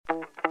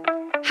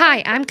Hi,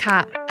 I'm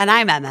Kat. And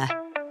I'm Emma.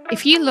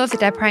 If you love the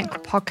Dead Parent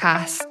Club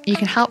podcast, you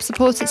can help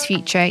support its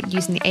future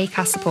using the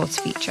Acast supporter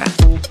feature.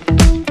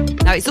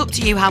 Now, it's up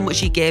to you how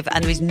much you give,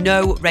 and there is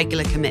no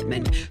regular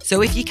commitment.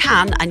 So if you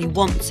can and you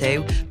want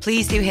to,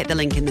 please do hit the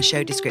link in the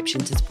show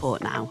description to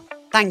support now.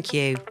 Thank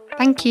you.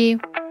 Thank you.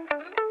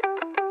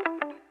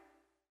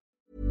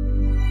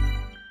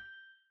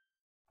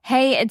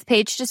 Hey, it's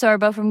Paige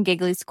DeSorbo from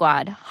Giggly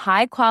Squad.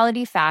 High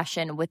quality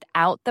fashion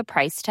without the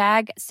price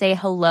tag. Say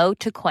hello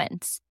to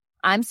Quince.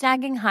 I'm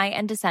snagging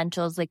high-end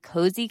essentials like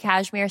cozy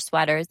cashmere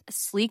sweaters,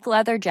 sleek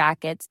leather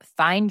jackets,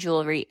 fine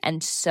jewelry,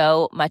 and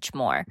so much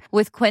more.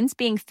 With Quince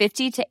being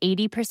 50 to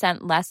 80%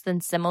 less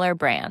than similar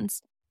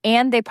brands.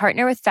 And they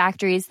partner with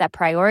factories that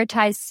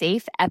prioritize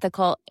safe,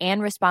 ethical,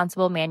 and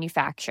responsible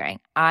manufacturing.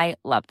 I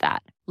love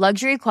that.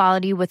 Luxury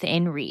quality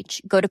within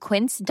reach. Go to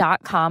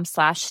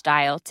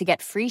quince.com/style to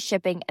get free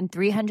shipping and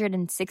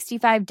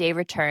 365-day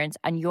returns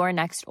on your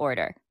next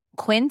order.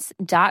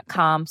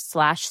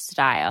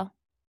 Quince.com/style.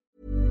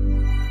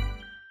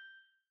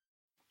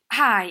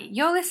 Hi,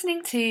 you're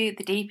listening to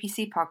the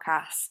DPC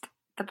podcast,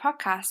 the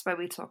podcast where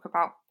we talk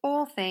about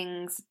all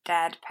things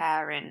dead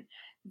parent,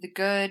 the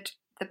good,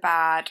 the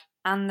bad,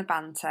 and the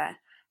banter,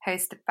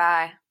 hosted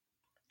by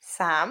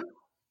Sam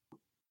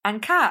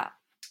and Kat.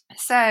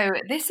 So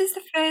this is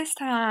the first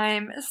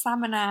time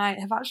Sam and I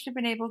have actually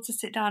been able to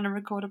sit down and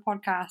record a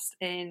podcast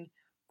in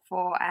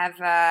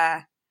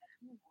forever.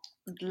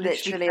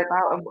 literally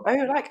about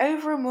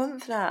over a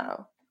month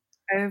now.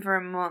 Over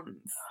a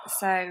month.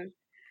 So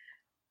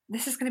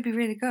this is going to be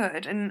really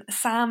good. And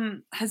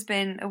Sam has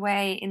been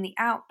away in the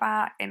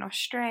outback in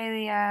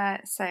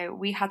Australia, so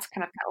we had to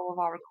kind of get all of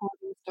our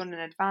recordings done in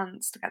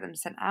advance to get them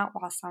sent out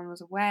while Sam was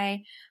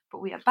away.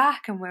 But we are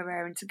back and we're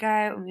raring to go,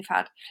 and we've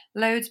had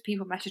loads of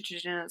people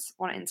messaging us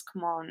wanting to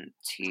come on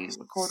to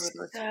record with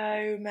us.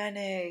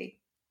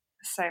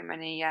 So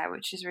many, yeah,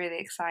 which is really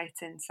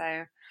exciting.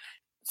 So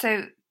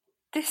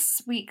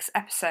this week's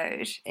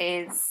episode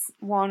is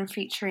one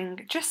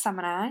featuring just Sam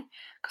and I,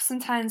 because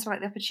sometimes we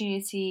like the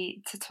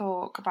opportunity to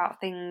talk about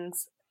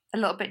things a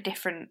little bit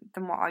different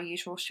than what our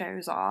usual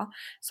shows are.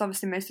 So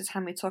obviously most of the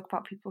time we talk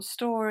about people's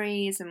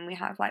stories and we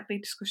have like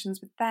big discussions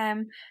with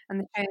them,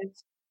 and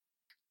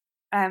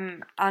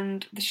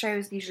the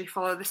shows usually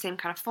follow the same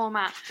kind of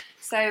format.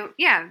 So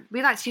yeah,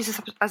 we like to use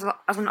this as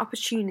an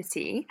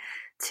opportunity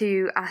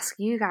to ask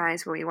you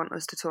guys what you want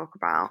us to talk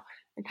about,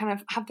 and kind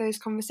of have those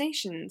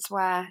conversations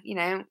where, you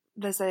know,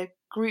 there's a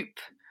group,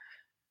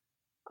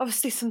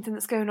 obviously something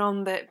that's going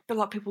on that a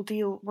lot of people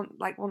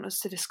want us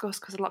to discuss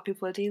because a lot of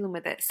people are dealing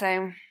with it.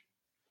 So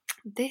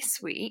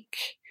this week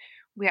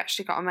we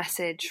actually got a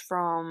message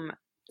from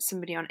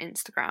somebody on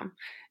Instagram.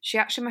 She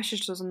actually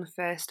messaged us on the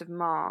 1st of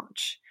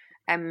March.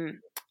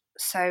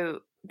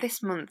 So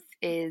this month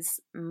is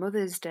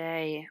Mother's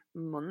Day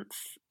month,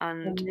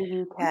 and in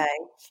the UK,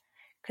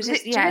 because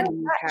it's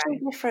actually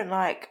different,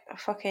 like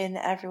fucking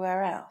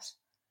everywhere else.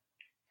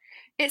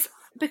 I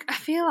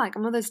feel like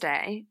Mother's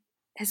Day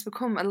has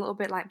become a little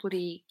bit like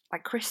bloody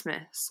like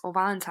Christmas or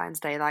Valentine's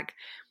Day. Like,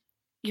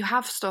 you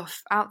have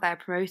stuff out there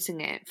promoting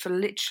it for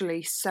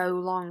literally so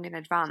long in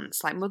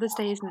advance. Like, Mother's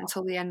Day isn't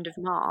until the end of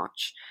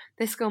March.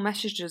 This girl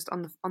messaged us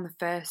on the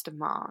 1st of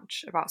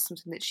March about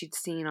something that she'd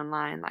seen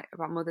online, like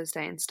about Mother's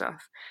Day and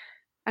stuff.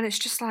 And it's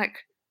just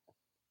like,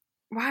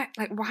 why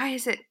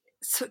is it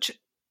such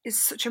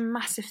a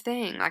massive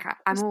thing? Like,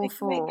 I'm all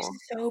for. It makes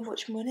so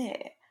much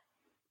money.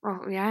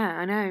 Well, yeah,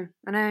 I know.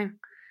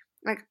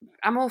 Like,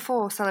 I'm all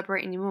for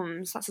celebrating your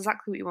mums. That's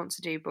exactly what you want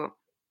to do, but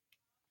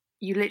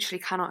you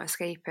literally cannot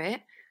escape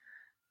it.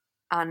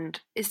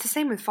 And it's the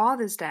same with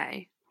Father's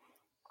Day.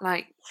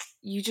 Like,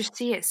 you just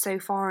see it so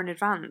far in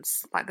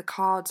advance. Like, the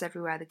cards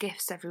everywhere, the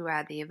gifts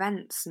everywhere, the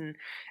events, and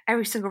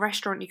every single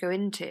restaurant you go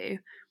into,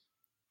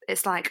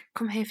 it's like,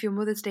 come here for your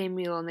Mother's Day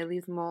meal, and they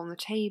leave them all on the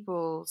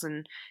tables,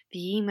 and the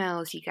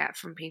emails you get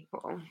from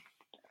people.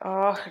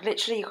 Oh,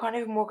 literally, you can't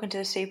even walk into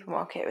the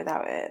supermarket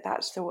without it.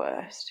 That's the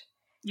worst.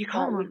 You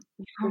can't.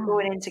 You're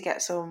going in to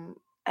get some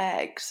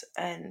eggs,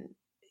 and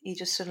you're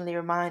just suddenly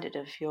reminded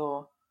of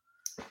your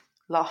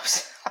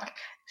loss.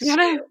 You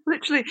know,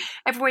 literally,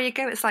 everywhere you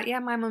go, it's like, yeah,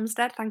 my mum's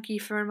dead. Thank you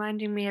for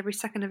reminding me every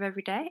second of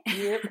every day.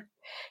 Yep.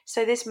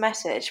 So this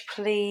message,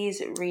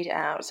 please read it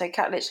out. So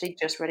Kat literally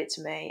just read it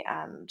to me,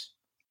 and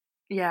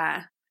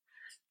yeah.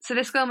 So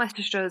this girl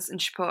messaged us,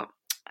 and she put,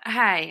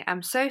 "Hey,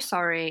 I'm so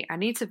sorry. I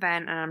need to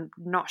vent, and I'm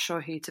not sure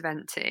who to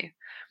vent to.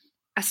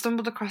 I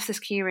stumbled across this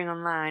keyring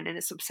online, and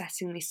it's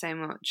upsetting me so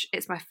much.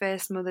 It's my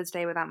first Mother's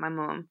Day without my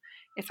mum.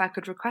 If I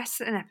could request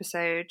a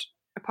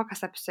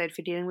podcast episode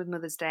for dealing with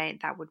Mother's Day,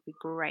 that would be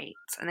great."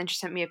 And then she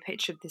sent me a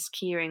picture of this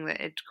keyring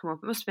that had come up.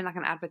 It must have been like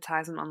an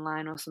advertisement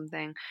online or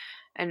something.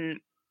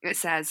 And it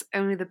says,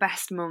 "Only the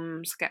best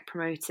mums get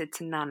promoted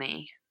to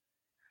nanny."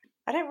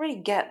 I don't really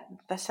get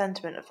the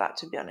sentiment of that,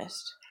 to be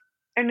honest.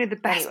 Only the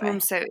best Anyway.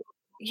 mums. So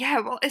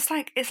yeah, well, it's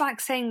like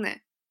saying that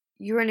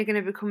you're only going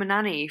to become a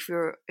nanny if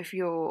you're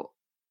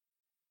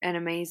an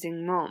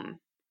amazing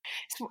mum.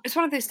 It's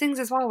one of those things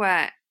as well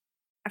where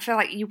I feel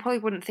like you probably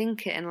wouldn't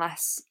think it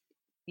unless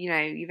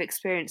you've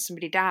experienced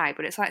somebody die,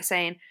 but it's like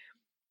saying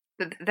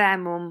that their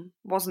mum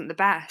wasn't the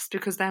best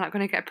because they're not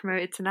going to get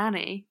promoted to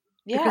nanny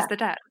because they're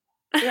dead.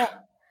 Yeah.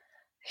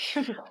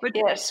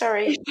 Yeah,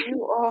 sorry,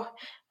 you are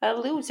a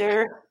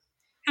loser.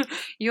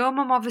 Your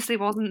mum obviously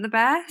wasn't the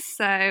best,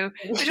 so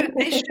it's She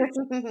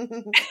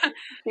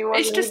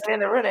wasn't just even in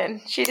the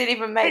running. She didn't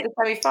even make the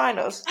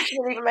semi-finals. She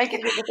didn't even make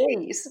it to the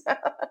D's.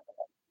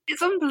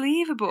 It's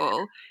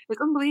unbelievable.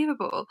 It's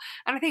unbelievable.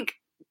 And I think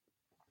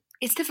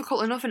it's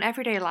difficult enough in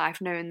everyday life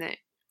knowing that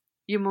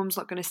your mum's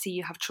not going to see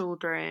you have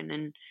children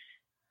and,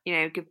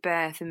 give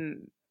birth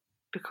and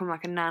become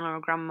like a nan or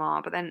a grandma.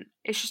 But then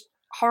it's just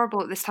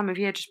horrible at this time of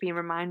year just being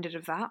reminded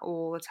of that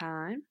all the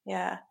time.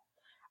 Yeah.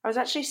 I was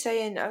actually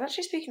speaking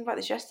about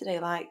this yesterday,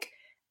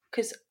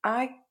 because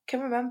I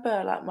can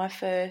remember, my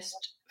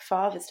first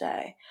Father's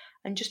Day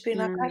and just being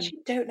like, I actually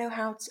don't know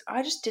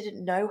I just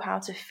didn't know how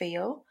to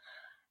feel.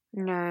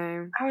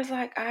 No. I was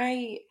like,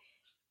 I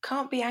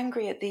can't be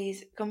angry at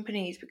these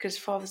companies because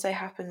Father's Day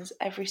happens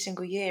every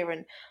single year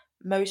and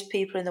most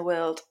people in the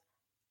world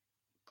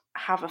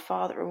have a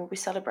father and will be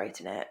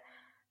celebrating it.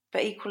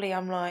 But equally,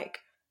 I'm like,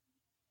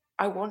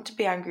 I want to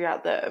be angry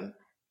at them,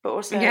 but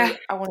also I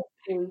want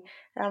it to be,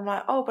 and I'm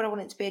like, oh, but I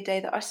want it to be a day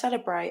that I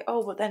celebrate.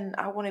 Oh, but then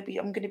I'm going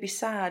to be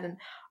sad. And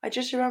I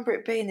just remember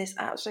it being this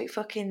absolute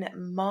fucking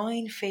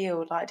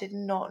minefield. I did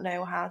not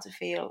know how to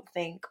feel,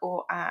 think,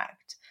 or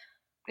act.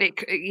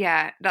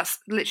 That's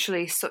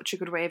literally such a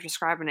good way of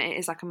describing it. It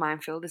is like a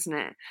minefield, isn't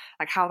it?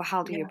 Like, how the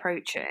hell do you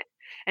approach it?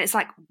 And it's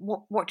like,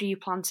 what do you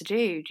plan to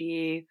do? Do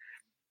you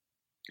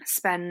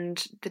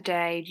spend the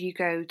day? Do you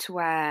go to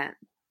where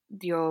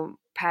your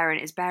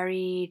parent is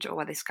buried or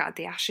where they scattered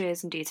the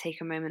ashes, and do you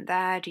take a moment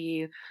there? Do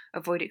you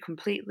avoid it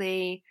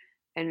completely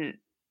and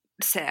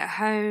sit at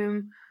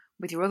home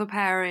with your other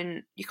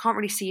parent? You can't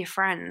really see your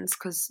friends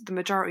because the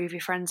majority of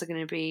your friends are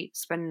going to be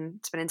spending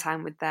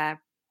time with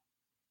their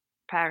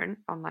parent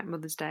on like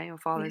Mother's Day or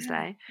Father's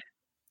Day,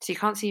 so you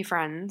can't see your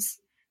friends.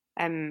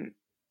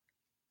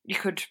 You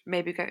could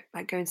maybe go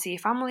and see your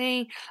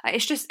family. Like,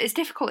 it's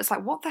difficult. It's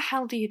like, what the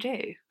hell do you do?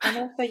 And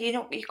also,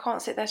 you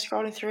can't sit there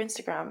scrolling through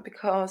Instagram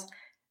because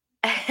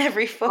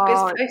every fucker's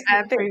posting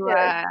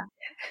everywhere.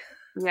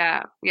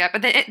 Yeah.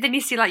 But then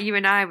you see like you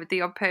and I with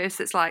the odd post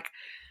that's like,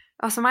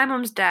 oh, so my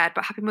mum's dead,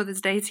 but happy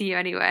Mother's Day to you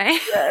anyway.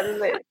 Yeah,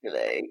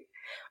 literally.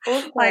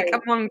 Also, like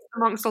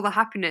amongst all the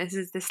happiness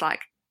is this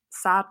like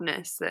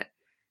sadness that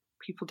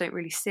people don't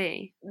really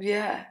see.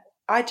 Yeah.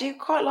 I do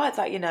quite like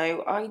that,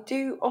 I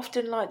do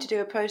often like to do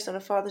a post on a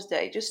Father's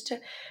Day just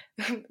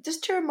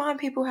to remind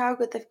people how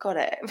good they've got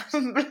it.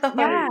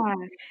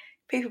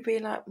 People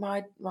being like,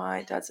 my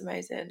dad's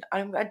amazing.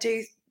 I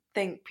do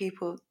think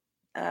people,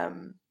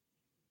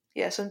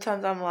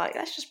 sometimes I'm like,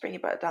 let's just bring you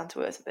back down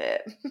to earth a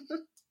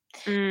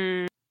bit.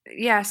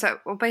 Yeah, so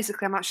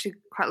basically I'm actually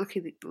quite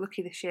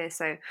lucky this year.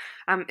 So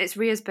it's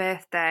Ria's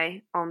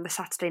birthday on the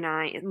Saturday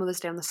night, it's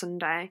Mother's Day on the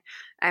Sunday.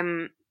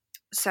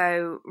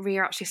 So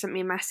Ria actually sent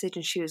me a message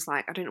and she was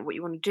like, I don't know what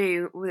you want to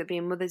do with it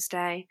being Mother's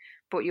Day,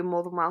 but you're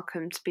more than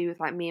welcome to be with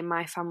like me and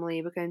my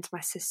family. We're going to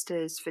my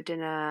sister's for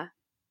dinner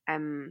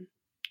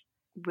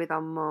with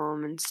our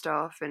mum and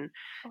stuff. And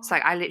it's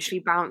like I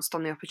literally bounced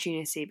on the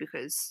opportunity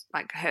because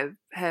like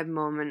her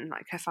mum and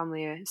like her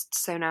family are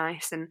so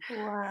nice, and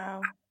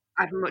wow,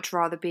 I'd much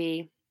rather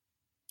be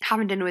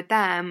having dinner with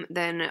them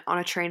than on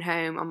a train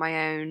home on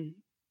my own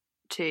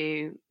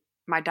to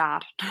my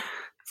dad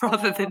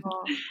rather than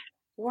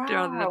wow,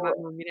 my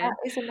mum, That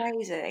is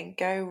amazing.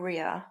 Go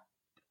Ria.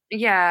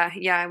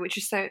 Yeah, which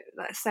is so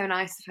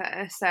nice of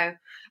her. So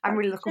I'm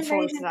really looking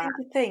forward to that.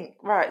 To think,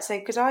 right? So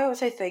because I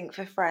also think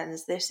for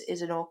friends, this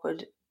is an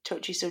awkward,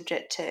 touchy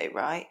subject too,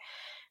 right?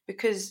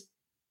 Because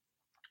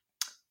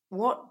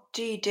what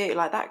do you do?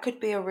 Like that could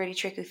be a really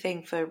tricky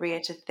thing for Ria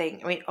to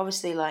think. I mean,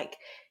 obviously,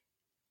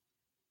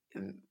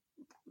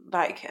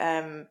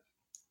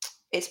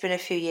 it's been a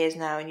few years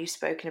now, and you've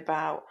spoken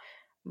about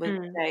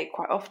Mother's Day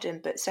quite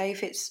often. But say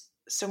if it's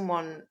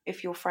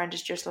if your friend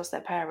has just lost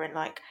their parent,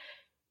 like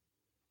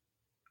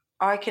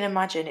I can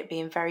imagine it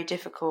being very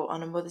difficult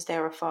on a Mother's Day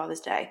or a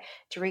Father's Day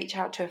to reach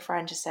out to a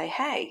friend to say,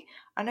 "Hey,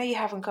 I know you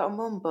haven't got a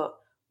mum, but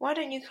why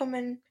don't you come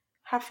and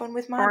have fun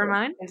with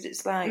mine?" Because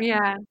it's like,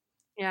 yeah.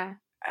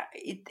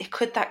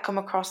 Could that come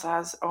across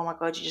as, "Oh my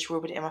God, you just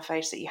rubbed it in my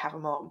face that you have a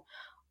mum,"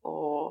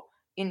 or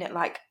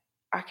like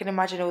I can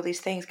imagine all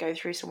these things go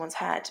through someone's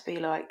head to be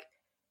like,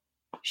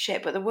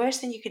 "Shit!" But the worst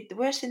thing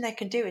they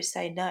can do is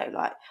say no.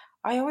 Like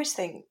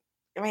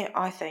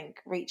I think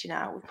reaching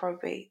out would probably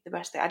be the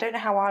best thing. I don't know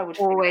how I would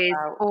feel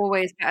about...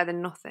 Always better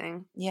than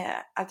nothing.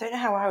 Yeah, I don't know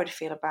how I would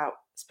feel about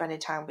spending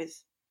time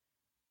with...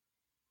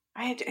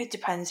 It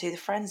depends who the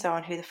friends are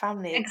and who the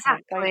family is.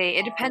 Exactly.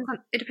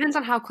 It depends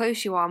on how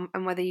close you are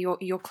and whether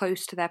you're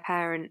close to their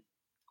parent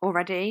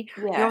already.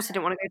 Yeah. You also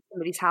don't want to go to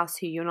somebody's house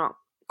who you're not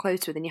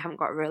close with and you haven't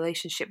got a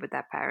relationship with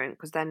their parent,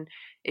 because then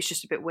it's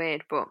just a bit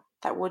weird. But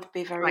that would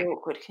be very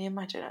awkward. Can you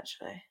imagine,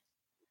 actually?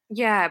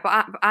 Yeah,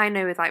 but I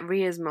know with like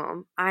Ria's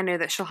mum, I know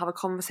that she'll have a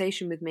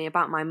conversation with me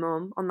about my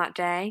mum on that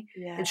day,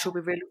 and she'll be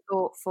really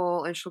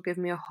thoughtful, and she'll give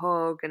me a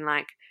hug, and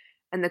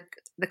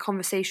the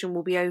conversation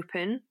will be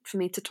open for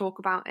me to talk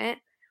about it.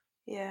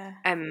 Yeah.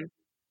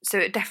 So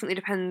it definitely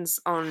depends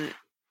on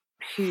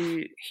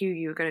who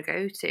you're going to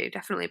go to,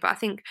 definitely. But I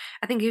think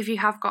if you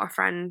have got a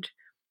friend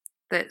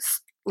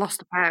that's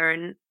lost a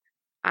parent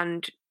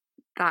and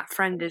that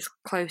friend is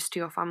close to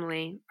your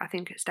family, I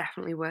think it's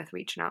definitely worth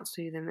reaching out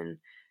to them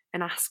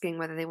and asking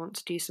whether they want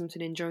to do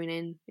something and join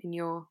in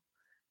your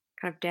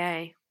kind of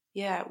day.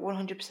 Yeah,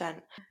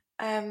 100%.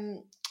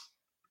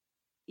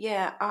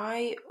 Yeah,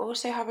 I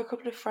also have a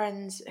couple of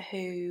friends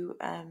who,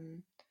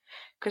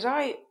 because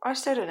I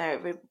still don't know,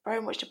 it would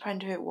very much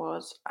depend who it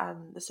was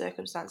and the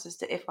circumstances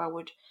to if I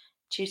would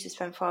choose to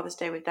spend Father's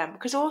Day with them.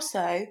 Because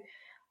also,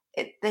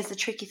 there's the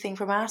tricky thing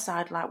from our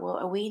side, like, well,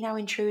 are we now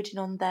intruding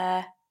on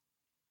their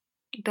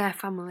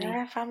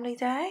family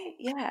day?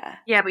 Yeah.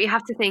 Yeah, but you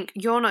have to think,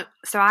 you're not,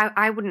 so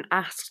I wouldn't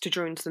ask to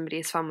join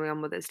somebody's family on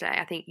Mother's Day.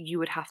 I think you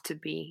would have to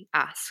be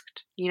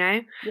asked, you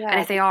know? Yeah,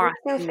 and if they are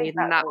still asking me, think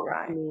then that's that all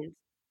right. means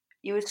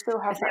You would still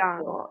have if they that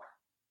are, thought.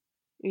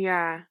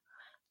 yeah.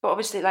 But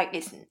obviously, like,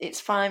 it's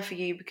fine for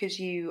you because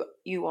you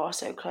are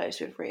so close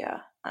with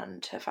Ria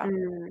and her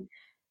family.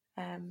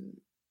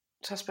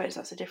 So I suppose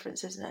that's the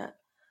difference, isn't it?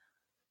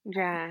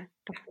 Yeah,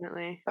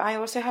 definitely. But I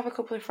also have a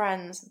couple of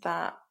friends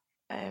that,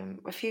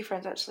 a few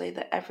friends actually,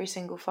 that every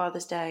single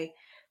Father's Day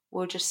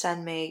will just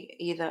send me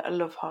either a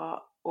love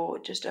heart or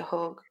just a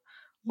hug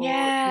or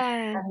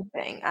Yeah.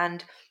 anything.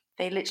 And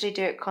they literally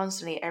do it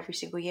constantly every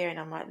single year. And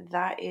I'm like,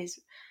 that is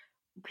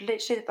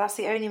literally, that's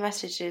the only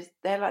messages,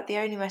 they're like the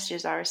only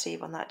messages I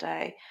receive on that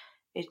day.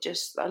 It's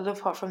just a love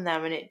heart from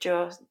them. And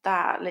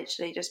that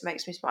literally just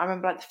makes me smile. I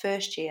remember like the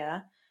first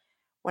year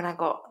when I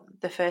got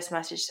the first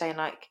message saying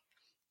like,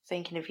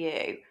 thinking of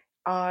you,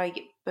 I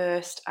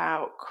burst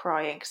out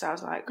crying because I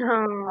was like,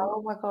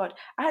 oh my God.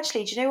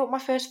 Actually, do you know what my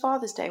first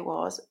Father's Day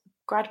was?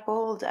 Grad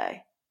Ball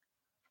Day.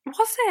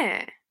 Was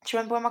it? Do you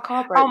remember when my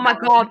car broke? Oh my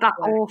God, that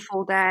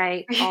awful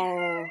day.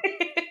 Oh.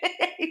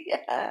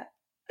 Yeah.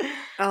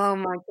 Oh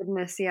my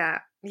goodness, yeah.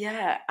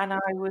 Yeah, and I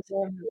was...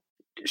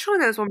 Surely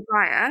there was one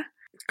prior,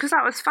 because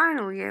that was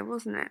final year,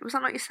 wasn't it? Was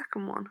that not your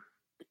second one?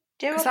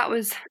 Because that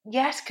was...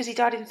 Yes, because he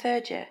died in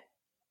third year.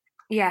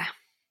 Yeah.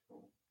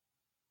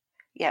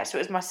 Yeah, so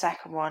it was my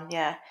second one,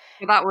 yeah.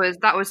 Well,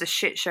 that was a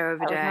shit show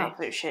of a day. That was an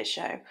absolute shit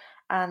show.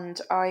 And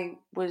I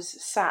was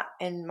sat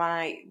in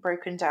my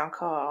broken down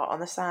car on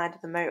the side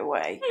of the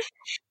motorway,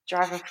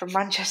 driving from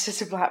Manchester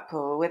to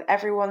Blackpool with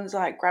everyone's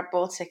like grad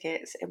ball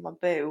tickets in my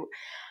boot.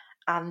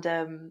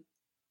 And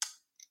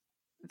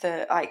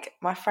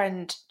my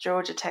friend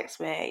Georgia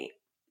texted me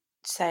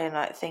saying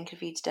like, think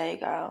of you today,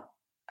 girl.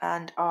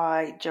 And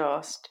I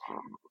just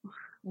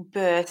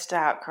burst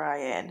out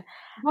crying.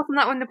 Wasn't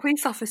that when the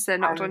police officer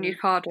knocked on your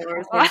car door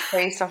as well? The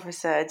police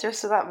officer,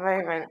 just at that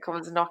moment,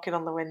 comes knocking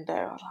on the window.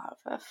 I'm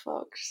like, for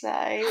fuck's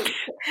sake.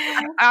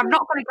 I'm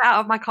not going to get out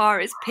of my car.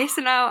 It's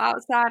pissing out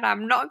outside.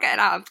 I'm not getting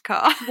out of the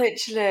car.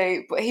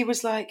 Literally. But he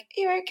was like,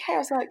 are you okay? I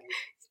was like,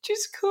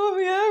 just caught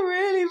me at a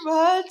really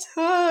bad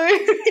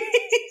time.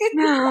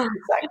 I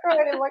was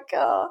crying in my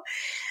car.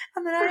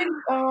 And then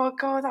oh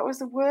God, that was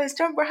the worst.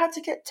 Do you remember I had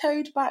to get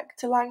towed back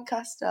to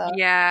Lancaster?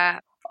 Yeah.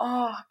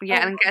 Oh,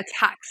 yeah, and get a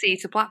taxi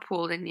to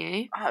Blackpool, didn't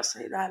you?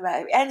 Absolutely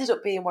nightmare. It ended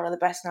up being one of the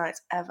best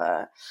nights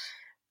ever.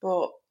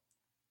 But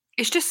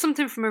it's just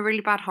something from a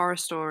really bad horror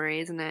story,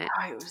 isn't it?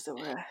 Oh, it was the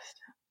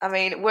worst. I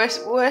mean,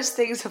 worse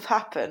things have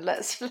happened.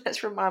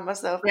 Let's remind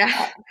myself of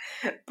that.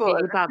 But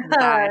your dad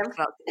died.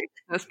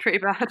 That's pretty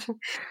bad.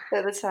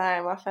 At the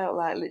time, I felt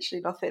like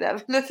literally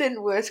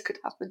nothing worse could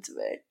happen to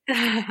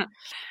me.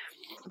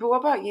 But what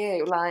about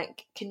you?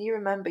 Like, can you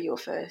remember your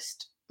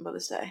first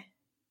Mother's Day?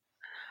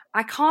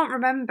 I can't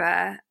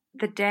remember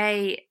the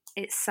day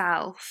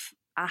itself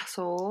at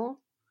all.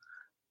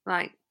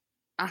 Like,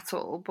 at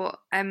all. But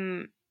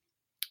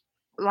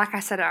like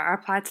I said, I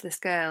replied to this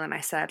girl and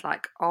I said,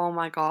 like, oh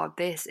my God,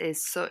 this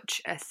is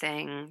such a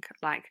thing.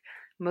 Like,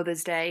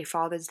 Mother's Day,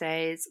 Father's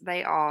Days,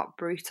 they are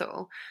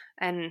brutal.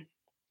 And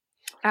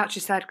I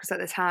actually said, because at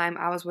the time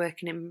I was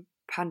working in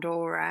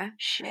Pandora.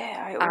 Shit,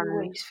 I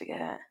always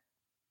forget.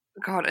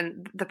 God,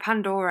 and the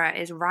Pandora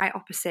is right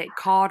opposite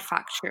Card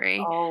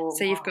Factory. Oh,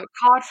 so you've got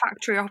Card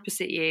Factory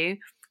opposite you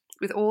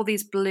with all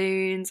these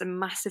balloons and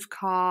massive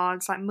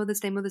cards, like Mother's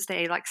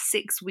Day, like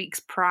 6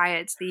 weeks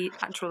prior to the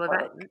actual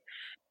event.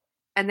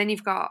 And then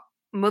you've got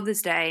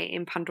Mother's Day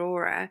in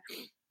Pandora,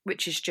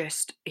 which is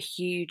just a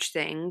huge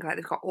thing. Like,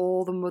 they've got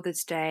all the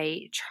Mother's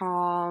Day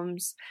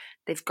charms.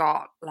 They've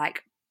got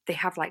like,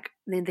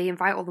 they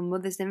invite all the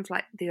mothers in for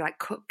like, they like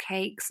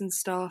cupcakes and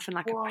stuff, and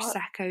like a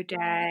Prosecco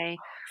day.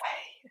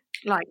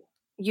 Like,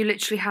 you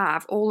literally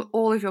have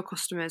all of your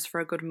customers for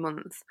a good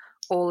month.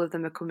 All of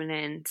them are coming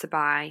in to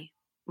buy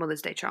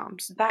Mother's Day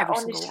charms. That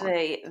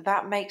honestly,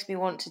 that makes me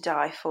want to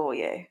die for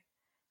you.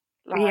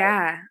 Like,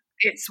 yeah,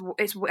 it's.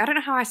 I don't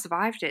know how I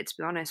survived it, to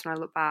be honest. When I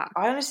look back,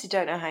 I honestly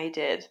don't know how you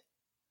did.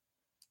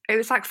 It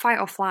was like fight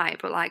or flight,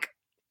 but like,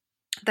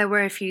 there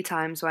were a few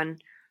times when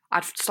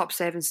I'd stop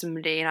saving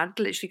somebody and I'd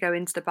literally go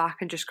into the back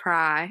and just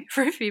cry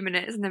for a few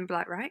minutes and then be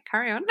like, right,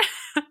 carry on.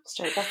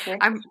 Straight back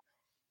in.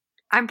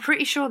 I'm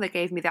pretty sure they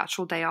gave me the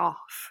actual day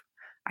off.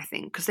 I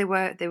think because they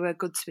were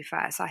good, to be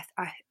fair. So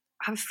I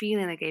have a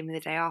feeling they gave me the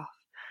day off.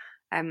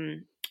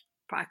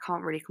 But I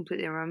can't really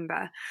completely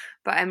remember.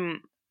 But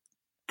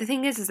the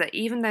thing is that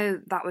even though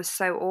that was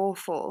so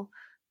awful,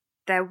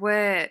 there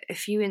were a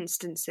few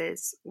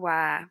instances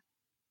where,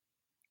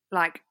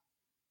 like,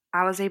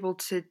 I was able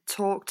to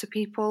talk to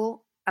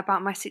people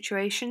about my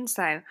situation.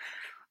 So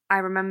I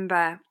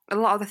remember a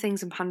lot of the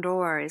things in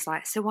Pandora is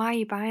like, so why are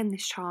you buying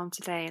this charm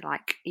today?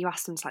 Like, you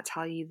ask them to like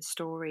tell you the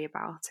story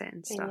about it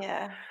and stuff.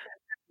 Yeah.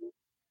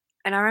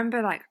 And I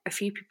remember like a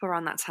few people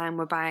around that time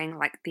were buying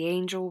like the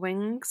angel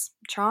wings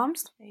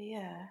charms.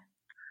 Yeah.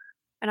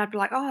 And I'd be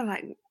like, oh,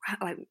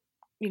 like,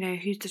 you know,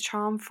 who's the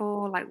charm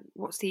for? Like,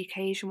 what's the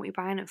occasion? What are you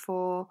buying it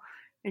for?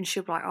 And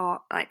she'll be like, oh,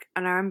 like,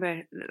 and I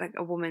remember like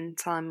a woman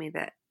telling me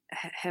that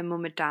her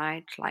mum had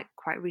died like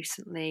quite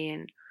recently,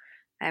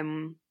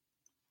 and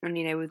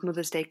you know, with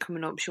Mother's Day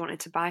coming up, she wanted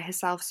to buy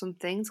herself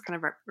something to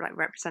kind of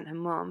represent her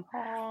mum.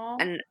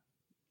 And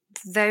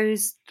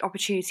those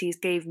opportunities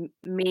gave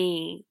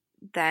me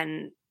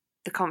then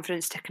the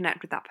confidence to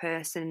connect with that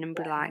person and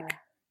be like,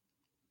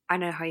 I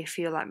know how you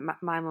feel. Like,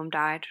 my mum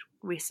died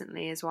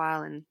recently as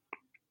well, and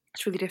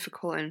it's really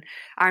difficult. And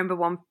I remember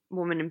one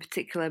woman in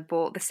particular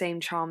bought the same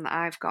charm that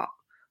I've got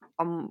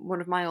on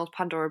one of my old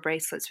Pandora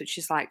bracelets, which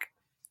is like,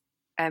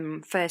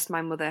 first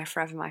my mother,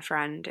 forever my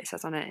friend, it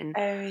says on it. And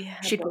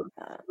she bought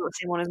the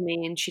same one as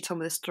me, and she told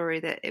me the story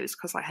that it was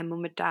because like her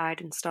mum had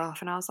died and stuff.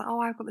 And I was like,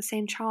 oh, I've got the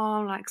same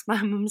charm, like, 'cause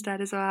my mum's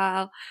dead as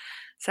well.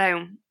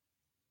 So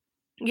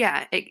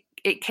yeah,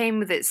 it came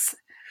with its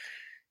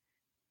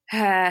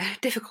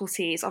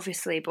difficulties,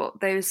 obviously,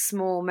 but those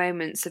small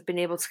moments of being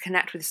able to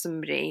connect with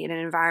somebody in an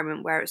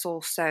environment where it's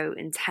all so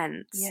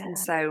intense and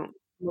so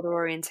mother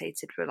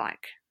orientated were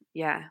like,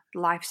 yeah,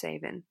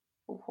 life-saving.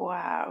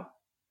 Wow.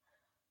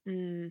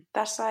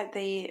 That's like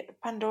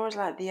Pandora's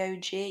like the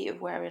OG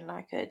of wearing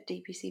like a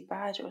DPC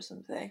badge or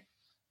something.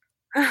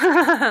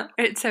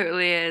 It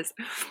totally is.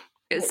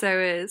 It so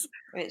is.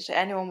 It's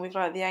anyone with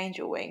like the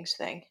angel wings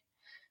thing.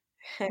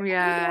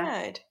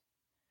 Yeah.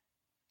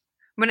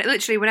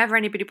 Whenever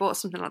anybody bought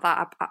something like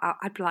that,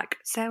 I'd be like,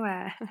 so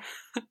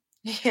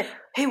yeah,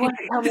 who was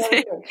it?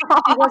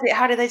 Who was it?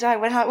 How did they die?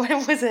 When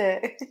was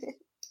it?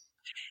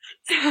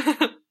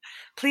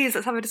 Please,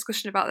 let's have a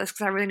discussion about this,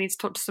 because I really need to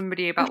talk to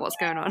somebody about what's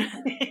going on.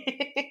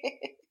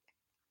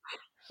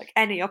 Like,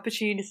 any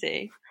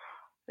opportunity.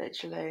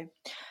 Literally.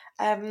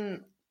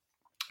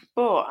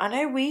 But I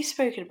know we've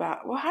spoken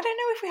about, well, I don't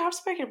know if we have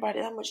spoken about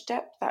it that much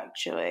depth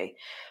actually,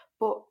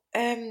 but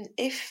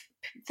if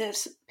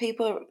there's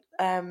people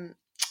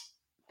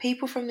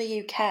from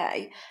the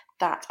UK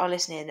that are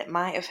listening that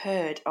might have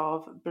heard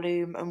of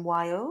Bloom and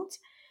Wild,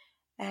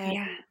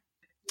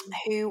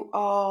 who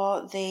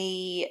are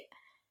the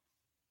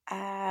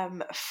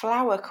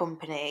flower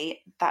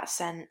company that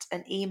sent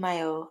an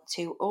email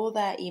to all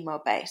their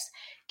email base,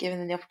 giving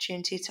them the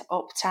opportunity to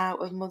opt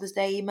out of Mother's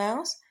Day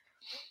emails.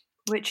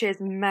 Which is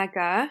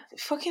mega.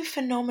 Fucking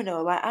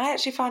phenomenal. Like, I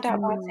actually found out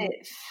about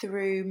it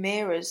through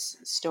Mira's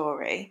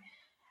story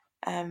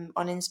on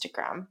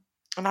Instagram.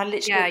 And I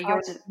literally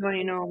Your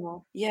New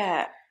Normal.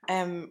 Yeah.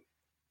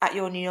 At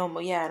Your New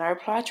Normal, yeah. And I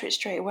replied to it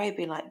straight away,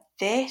 being like,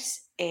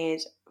 this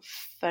is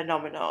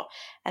phenomenal.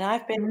 And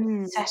I've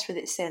been obsessed with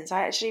it since.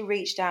 I actually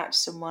reached out to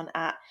someone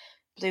at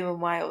Bloom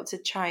and Wild to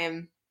try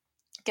and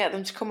get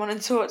them to come on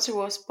and talk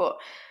to us, but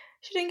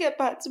she didn't get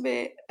back to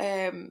me.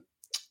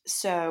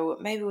 So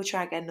maybe we'll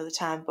try again another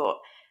time. But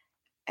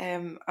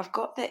I've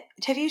got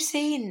have you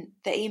seen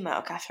the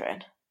email,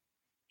 Catherine?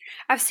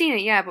 I've seen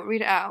it, yeah, but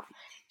read it out.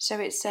 So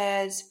it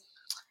says,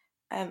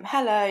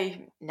 hello,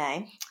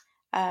 name.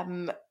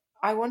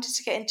 I wanted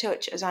to get in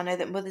touch as I know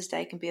that Mother's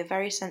Day can be a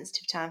very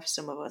sensitive time for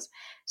some of us.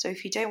 So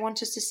if you don't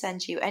want us to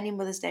send you any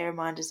Mother's Day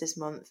reminders this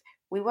month,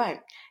 we won't.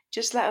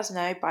 Just let us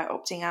know by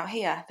opting out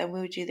here, then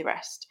we'll do the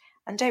rest.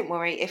 And don't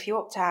worry, if you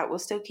opt out, we'll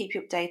still keep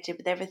you updated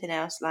with everything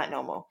else like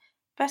normal.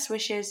 Best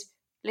wishes,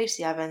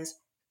 Lucy Evans,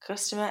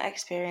 Customer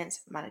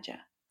Experience Manager.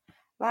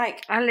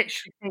 Like, I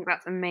literally think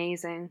that's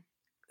amazing.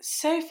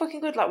 So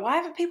fucking good. Like, why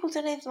haven't people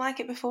done anything like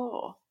it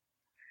before?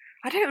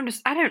 I don't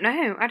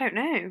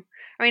know.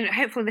 I mean,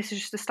 hopefully this is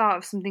just the start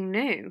of something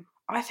new.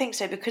 I think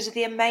so, because of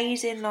the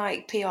amazing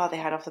like PR they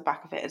had off the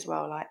back of it as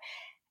well. Like,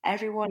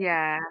 everyone,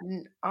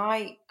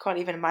 I can't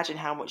even imagine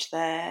how much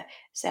their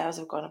sales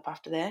have gone up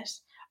after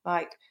this.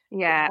 Like,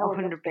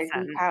 100%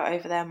 out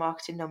over their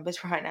marketing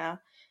numbers right now.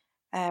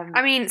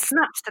 I mean,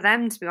 snaps to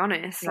them, to be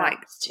honest. Like,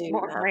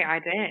 what a great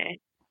idea.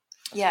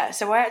 Yeah,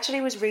 so I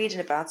actually was reading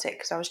about it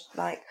because I was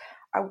like,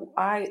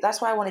 I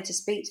that's why I wanted to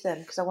speak to them,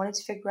 because I wanted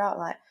to figure out,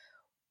 like,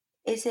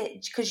 is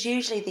it, because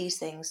usually these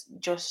things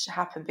just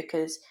happen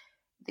because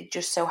it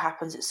just so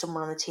happens that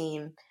someone on the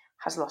team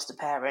has lost a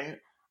parent,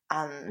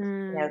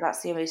 and you know,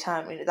 that's the only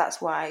time. I mean,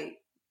 that's why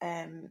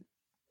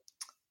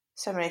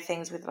so many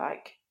things with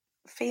like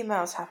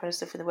females happen and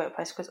stuff in the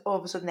workplace, because all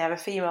of a sudden they have a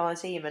female on the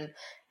team and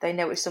they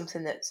know it's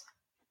something that's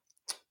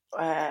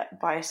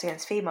biased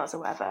against females or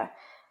whatever.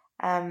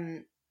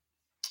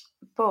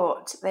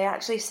 but they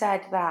actually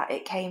said that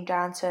it came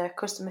down to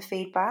customer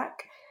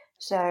feedback.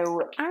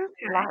 So, Okay.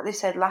 like they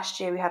said, last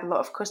year we had a lot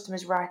of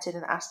customers write in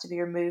and asked to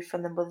be removed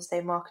from the Mother's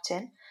Day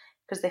marketing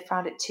because they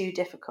found it too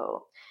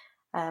difficult.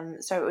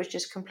 So it was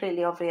just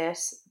completely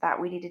obvious that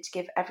we needed to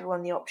give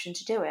everyone the option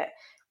to do it.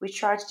 We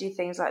try to do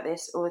things like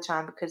this all the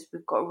time because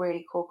we've got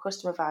really core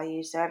customer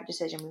values. So every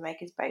decision we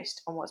make is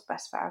based on what's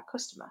best for our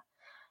customer.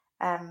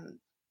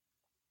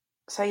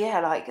 So yeah,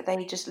 like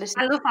they just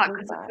listen. I love to that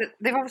feedback.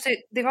 because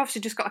they've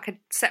obviously just got like a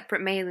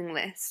separate mailing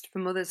list for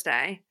Mother's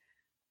Day,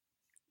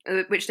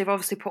 which they've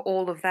obviously put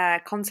all of their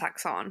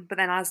contacts on. But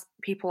then as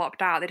people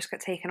opt out, they just get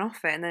taken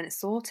off it, and then it's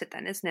sorted.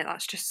 Then, isn't it?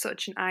 That's just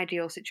such an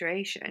ideal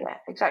situation. Yeah,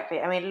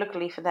 exactly. I mean,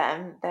 luckily for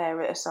them,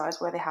 they're at a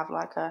size where they have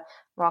like a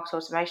market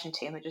automation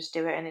team that just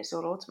do it and it's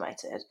all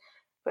automated.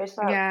 But it's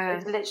like Yeah.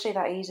 it's literally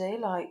that easy.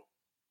 Like,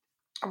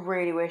 I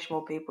really wish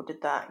more people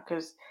did that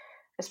because,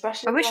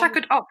 especially, I wish I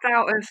could opt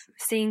out of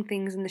seeing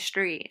things in the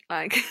street.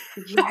 Like,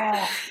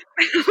 Yeah,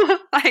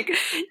 like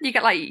you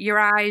get like your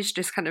eyes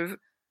just kind of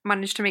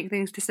manage to make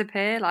things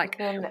disappear. Like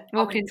then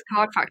walking into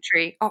Card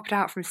Factory, opt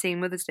out from seeing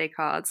Mother's Day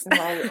cards.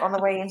 on the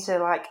way into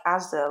like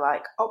Asda,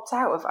 like opt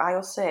out of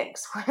aisle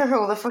 6, where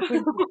all the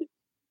fucking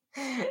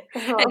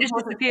It just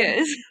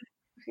disappears.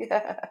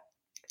 Yeah,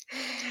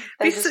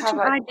 they It's just such have an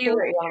like ideal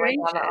security on the way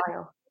down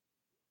situation.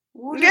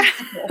 the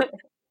aisle. Yeah.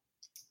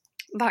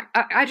 Like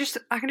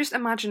I can just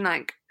imagine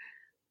like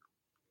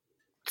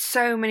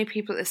so many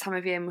people at this time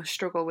of year must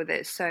struggle with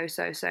it so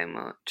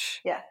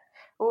much. Yeah.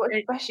 Well,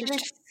 It's especially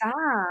just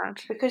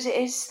sad. because it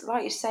is,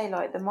 like you say,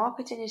 like the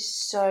marketing is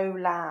so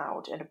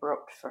loud and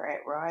abrupt for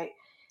it, right?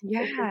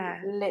 It's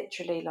Yeah.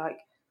 literally like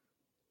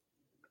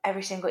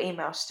every single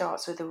email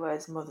starts with the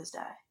words Mother's Day.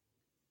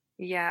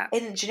 Yeah.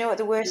 And do you know what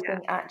the worst Yeah.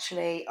 thing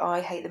actually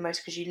I hate the most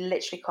because you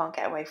literally can't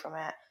get away from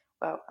it?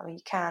 Well, I mean,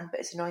 you can, but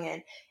it's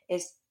annoying.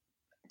 Is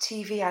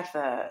TV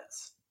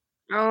adverts.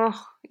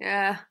 Oh,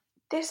 yeah.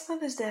 This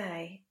Mother's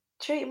Day,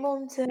 treat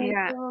mum to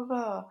Yeah. blah, blah,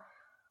 blah.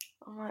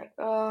 I'm like,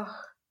 oh.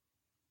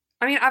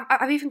 I mean,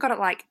 I've even got it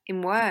like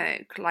in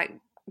work, like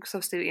because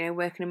obviously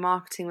working in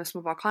marketing with some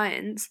of our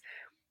clients,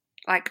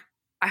 like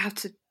I have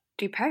to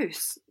do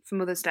posts for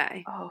Mother's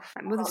Day, Oh,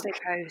 like Mother's Day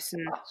fuck. posts,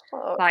 and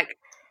Oh, fuck.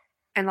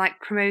 like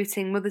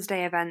promoting Mother's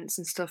Day events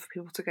and stuff for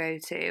people to go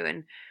to,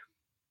 and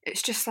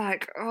it's just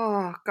like,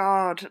 oh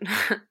God,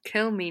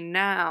 kill me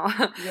now.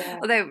 Yeah.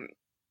 Although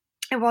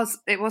it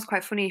was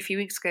quite funny a few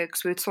weeks ago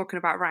because we were talking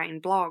about writing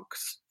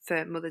blogs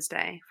for Mother's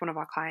Day for one of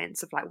our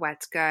clients of like where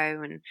to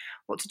go and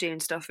what to do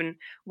and stuff. And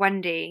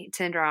Wendy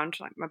turned around,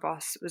 like my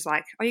boss was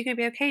like, "Are you going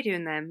to be okay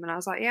doing them?" And I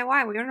was like, "Yeah,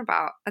 why? What are you on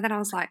about?" And then I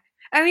was like,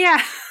 "Oh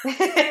yeah."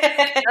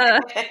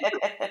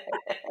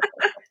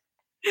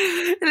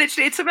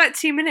 Literally, it took like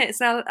 2 minutes.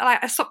 And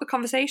I stopped the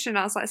conversation. And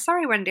I was like,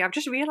 "Sorry, Wendy, I've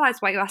just realised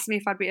why you asked me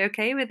if I'd be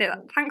okay with it.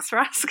 Thanks for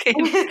asking."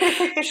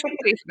 I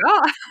completely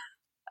forgot.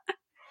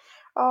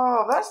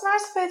 Oh, that's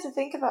nice of her to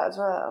think of that as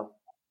well.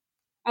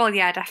 Well,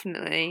 yeah,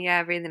 definitely.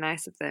 Yeah, really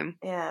nice of them.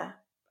 Yeah.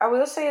 I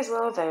will say as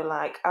well though,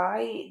 like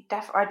I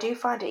do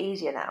find it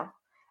easier now.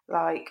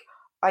 Like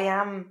I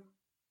am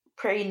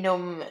pretty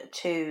numb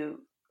to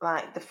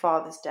like the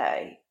Father's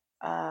Day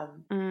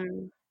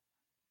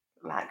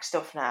like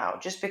stuff now,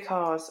 just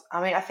because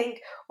I mean I think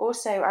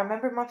also I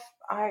remember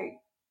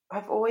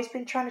I've always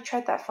been trying to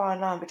tread that fine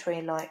line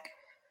between like,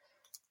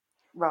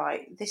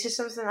 right, this is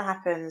something that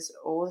happens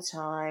all the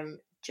time,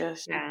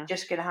 just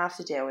gonna have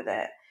to deal with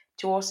it,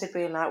 to also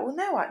being like, well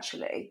no,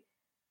 actually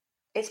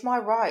it's my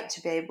right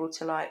to be able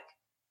to like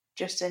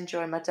just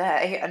enjoy my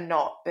day and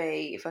not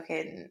be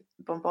fucking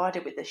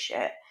bombarded with this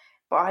shit.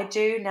 But I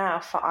do now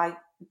find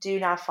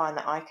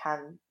that I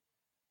can.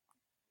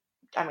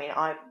 I mean,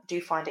 I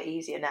do find it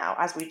easier now,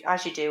 as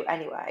you do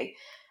anyway.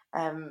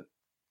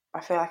 I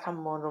feel like I'm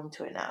more numb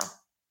to it now.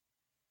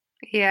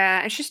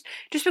 Yeah, it's just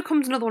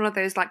becomes another one of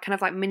those like kind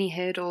of like mini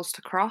hurdles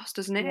to cross,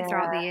 doesn't it,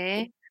 throughout the Yeah.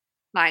 year?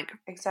 Like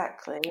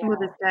Exactly. Yeah.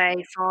 Mother's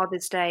Day,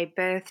 Father's Day,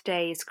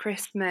 birthdays,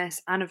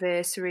 Christmas,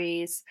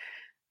 anniversaries.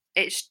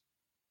 It's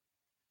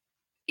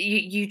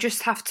you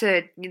just have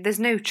to. There's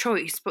no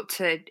choice but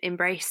to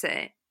embrace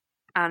it,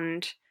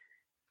 and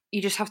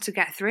you just have to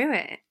get through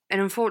it. And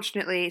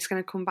unfortunately, it's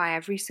going to come by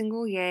every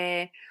single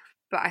year.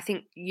 But I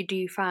think you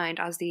do find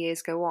as the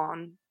years go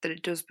on that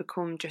it does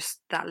become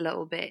just that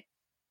little bit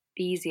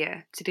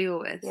easier to deal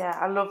with. Yeah,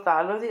 I love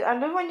that. I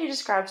love when you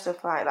describe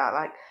stuff like that.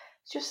 Like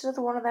it's just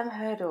another one of them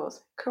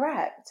hurdles.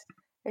 Correct.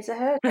 It's a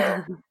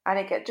hurdle, and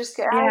I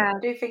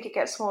do think it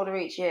gets smaller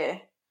each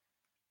year.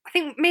 I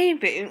think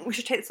maybe we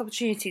should take this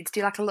opportunity to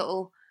do like a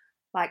little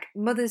like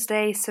Mother's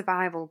Day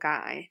survival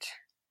guide.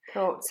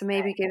 Cool. So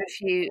maybe give a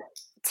few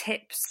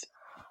tips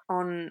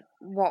on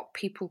what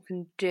people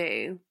can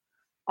do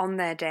on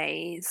their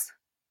days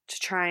to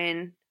try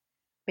and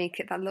make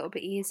it that little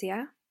bit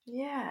easier.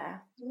 Yeah.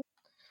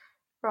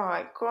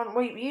 Right, go on.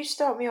 Well, you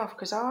start me off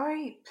because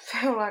I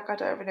feel like I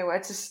don't even know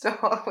where to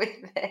start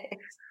with this.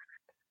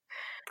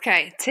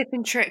 Okay, tip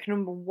and trick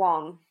number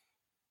 1.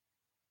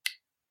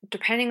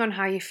 Depending on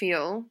how you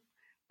feel,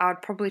 I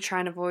would probably try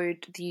and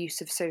avoid the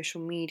use of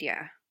social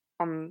media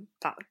on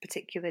that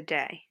particular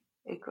day.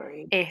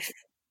 Agreed. If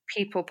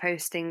people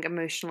posting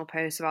emotional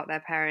posts about their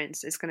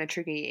parents is going to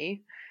trigger you,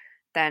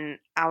 then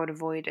I would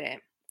avoid it.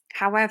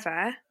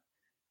 However,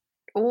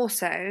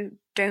 also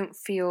don't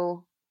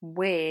feel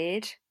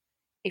weird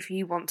if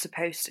you want to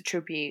post a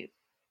tribute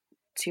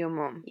to your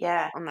mum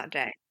on that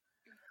day.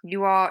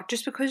 You are,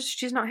 just because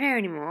she's not here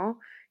anymore,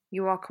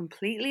 you are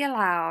completely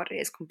allowed, it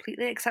is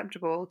completely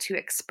acceptable to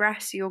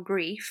express your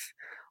grief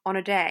on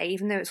a day,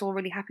 even though it's all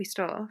really happy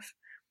stuff,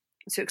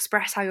 to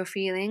express how you're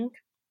feeling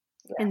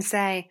and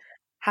say,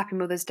 Happy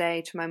Mother's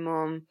Day to my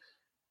mum.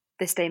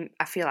 This day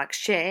I feel like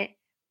shit,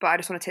 but I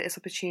just want to take this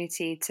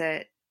opportunity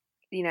to,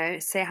 you know,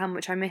 say how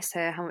much I miss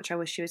her, how much I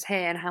wish she was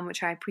here, and how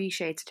much I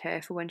appreciated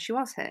her for when she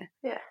was here.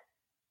 Yeah.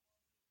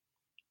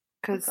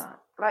 Because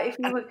like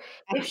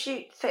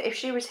if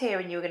she was here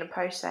and you were going to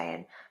post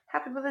saying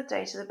Happy Mother's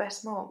Day to the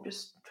best mom,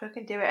 just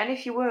fucking do it. And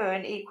if you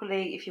weren't,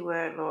 equally, if you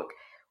weren't, look,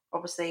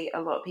 obviously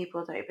a lot of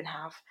people don't even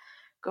have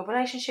good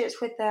relationships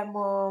with their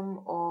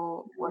mum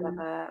or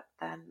whatever,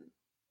 then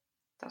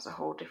that's a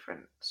whole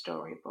different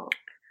story. But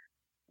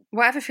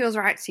whatever feels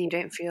right to you,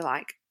 don't feel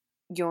like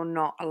you're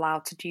not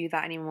allowed to do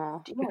that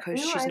anymore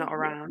because she's not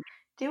around.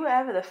 Do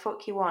whatever the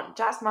fuck you want.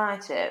 That's my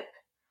tip.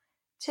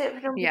 Tip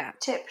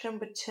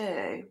number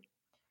 2,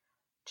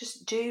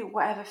 just do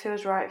whatever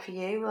feels right for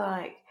you.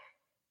 Like,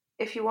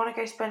 if you want to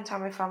go spend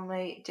time with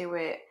family, do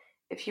it.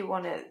 If you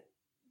want to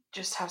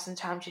just have some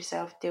time to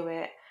yourself, do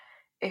it.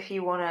 If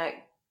you want to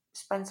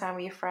spend time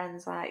with your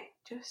friends, like,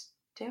 just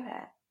do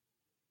it.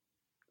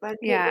 Like,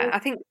 I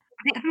think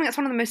that's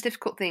one of the most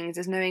difficult things,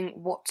 is knowing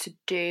what to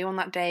do on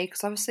that day,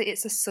 because obviously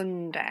it's a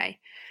Sunday,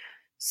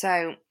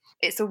 so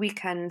it's a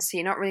weekend, so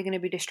you're not really going to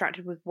be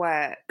distracted with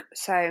work.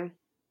 So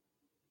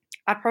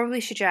I'd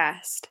probably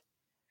suggest,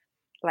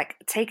 like,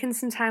 taking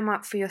some time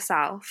out for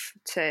yourself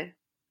to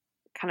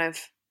kind of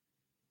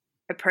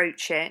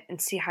approach it and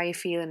see how you're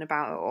feeling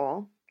about it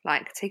all.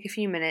 Like, take a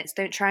few minutes.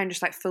 Don't try and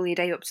just like fill your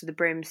day up to the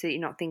brim so that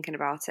you're not thinking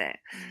about it.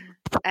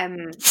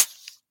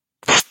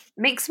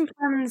 Make some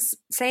plans.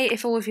 Say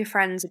if all of your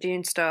friends are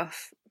doing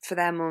stuff for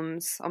their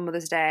mums on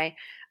Mother's Day,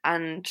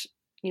 and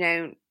you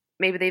know,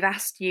 maybe they've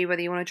asked you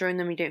whether you want to join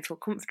them, you don't feel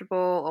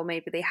comfortable, or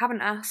maybe they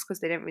haven't asked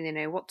because they don't really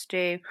know what to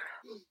do.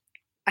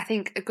 I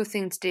think a good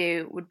thing to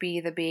do would be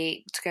either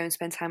be to go and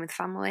spend time with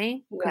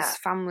family, because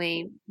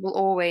family will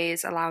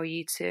always allow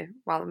you to,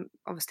 well,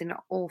 obviously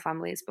not all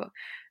families, but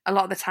a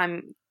lot of the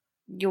time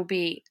you'll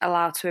be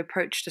allowed to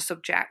approach the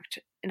subject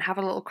and have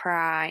a little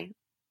cry,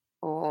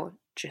 or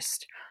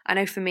just, I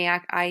know for me,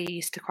 I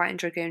used to quite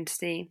enjoy going to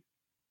see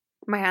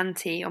my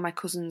auntie or my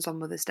cousins on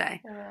Mother's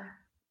Day,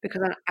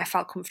 because I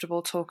felt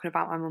comfortable talking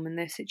about my mum in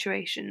those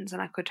situations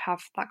and I could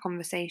have that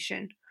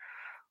conversation.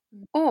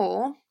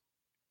 Or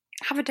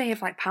have a day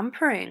of like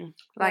pampering,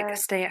 like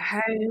stay at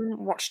home,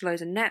 watch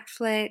loads of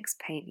Netflix,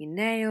 paint your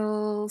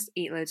nails,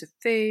 eat loads of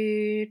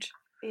food.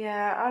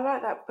 Yeah, I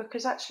like that,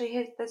 because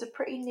actually there's a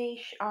pretty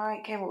niche.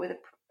 I came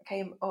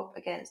up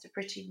against a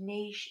pretty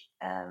niche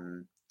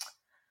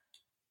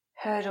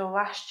hurdle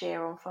last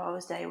year on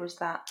Father's Day, was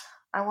that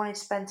I wanted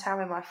to spend time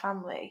with my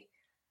family,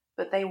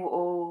 but they were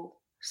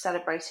all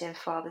celebrating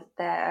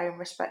their own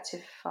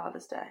respective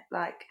Father's Day.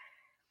 Like,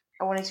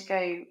 I wanted to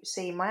go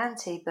see my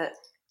auntie, but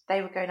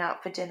they were going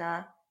out for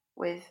dinner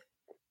with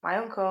my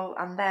uncle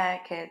and their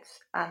kids,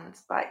 and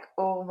like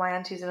all my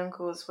aunties and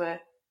uncles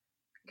were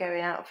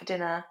going out for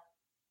dinner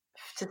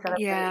to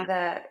celebrate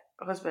their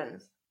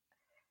husbands.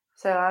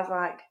 So I was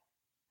like,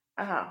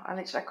 I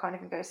can't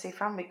even go see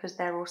family because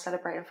they're all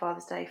celebrating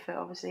Father's Day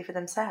for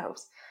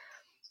themselves.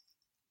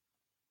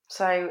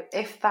 So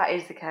if that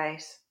is the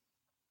case,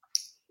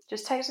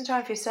 just take some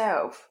time for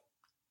yourself.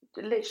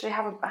 Literally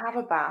have a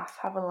bath,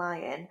 have a lie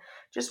in,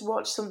 just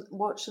watch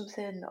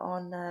something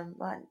on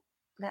like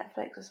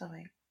Netflix or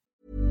something.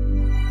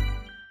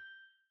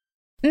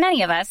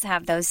 Many of us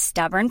have those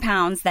stubborn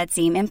pounds that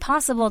seem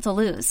impossible to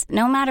lose,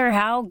 no matter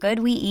how good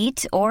we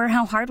eat or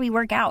how hard we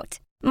work out.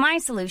 My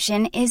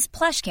solution is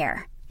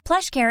PlushCare.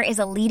 PlushCare is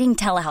a leading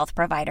telehealth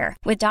provider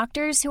with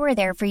doctors who are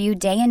there for you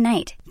day and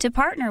night to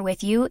partner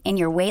with you in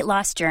your weight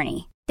loss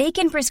journey. They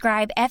can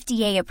prescribe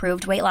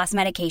FDA-approved weight loss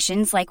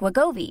medications like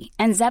Wegovy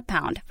and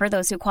Zepbound for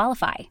those who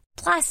qualify.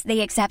 Plus,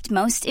 they accept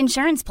most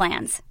insurance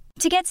plans.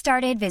 To get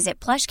started, visit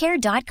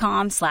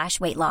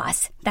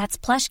plushcare.com/weightloss. That's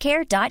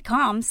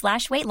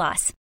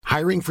plushcare.com/weightloss.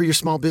 Hiring for your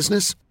small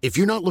business? If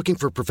you're not looking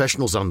for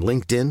professionals on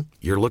LinkedIn,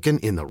 you're looking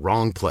in the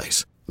wrong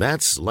place.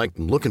 That's like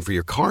looking for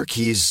your car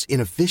keys in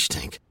a fish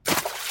tank.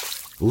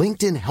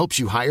 LinkedIn helps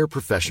you hire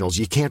professionals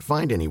you can't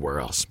find anywhere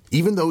else,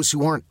 even those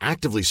who aren't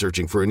actively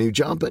searching for a new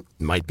job but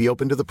might be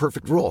open to the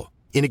perfect role.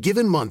 In a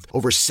given month,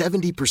 over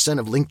 70%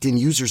 of LinkedIn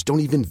users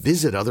don't even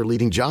visit other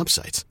leading job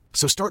sites.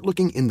 So start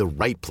looking in the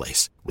right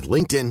place. With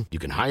LinkedIn, you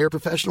can hire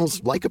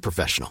professionals like a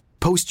professional.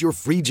 Post your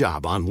free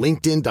job on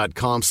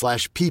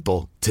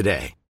linkedin.com/people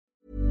today.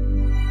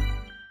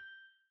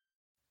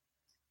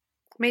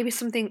 Maybe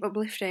something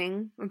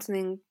uplifting or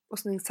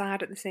something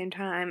sad at the same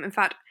time. In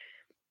fact,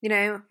 you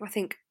know, I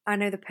think I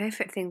know the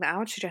perfect thing that I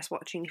would suggest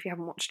watching if you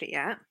haven't watched it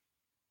yet.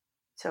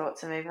 Talk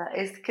to me.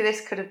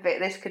 This could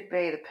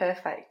be the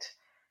perfect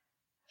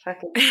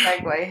fucking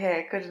segue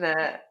here, couldn't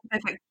it?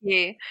 Perfect for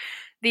you.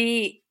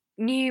 The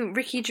new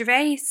Ricky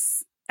Gervais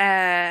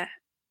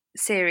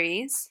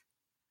series,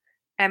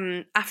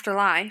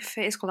 Afterlife.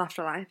 It is called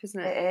Afterlife,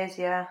 isn't it? It is,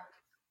 yeah.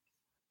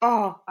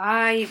 Oh,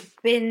 I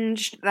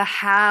binged the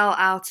hell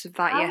out of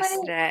that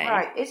yesterday.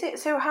 Right, is it?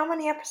 So how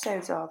many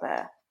episodes are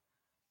there?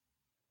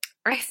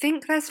 I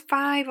think there's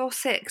 5 or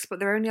 6, but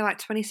they're only like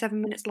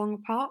 27 minutes long a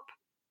pop.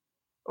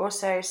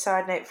 Also,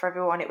 side note for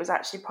everyone, it was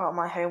actually part of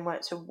my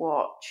homework to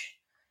watch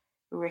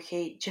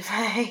Ricky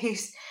Gervais.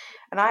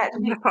 And I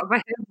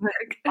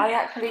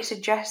actually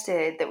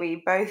suggested that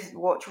we both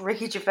watch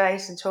Ricky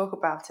Gervais and talk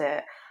about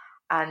it.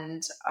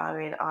 And I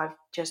mean, I've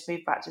just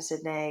moved back to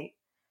Sydney.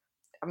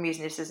 I'm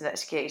using this as an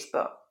excuse,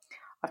 but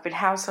I've been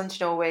house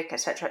hunting all week,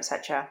 etc.,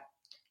 etc.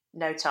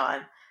 No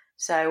time.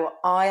 So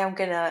I am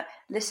going to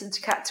listen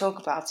to Kat talk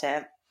about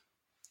it,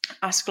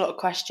 ask a lot of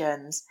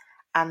questions,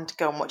 and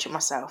go and watch it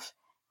myself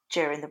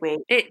during the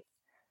week.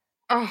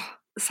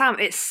 Sam,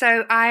 it's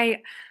so...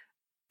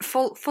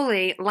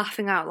 fully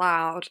laughing out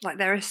loud. Like,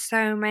 there are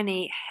so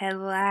many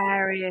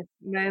hilarious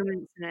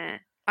moments in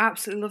it. I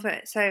absolutely love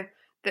it. So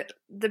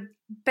the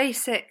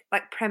basic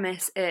like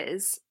premise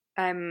is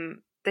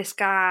this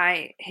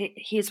guy,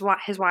 his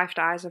wife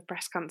dies of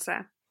breast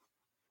cancer,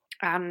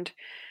 and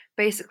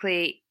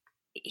basically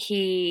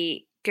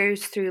he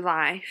goes through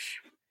life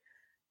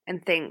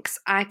and thinks,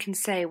 I can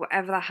say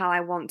whatever the hell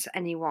I want to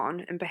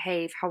anyone and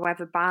behave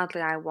however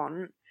badly I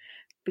want,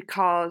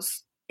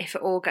 because if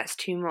it all gets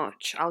too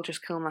much, I'll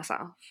just kill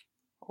myself.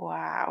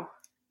 Wow.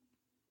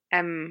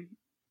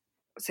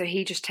 So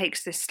he just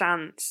takes this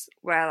stance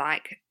where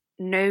like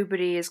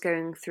nobody is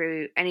going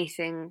through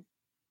anything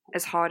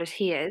as hard as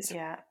he is.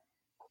 Yeah.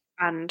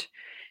 And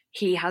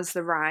he has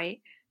the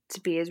right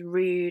to be as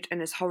rude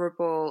and as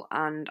horrible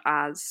and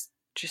as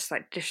just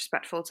like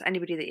disrespectful to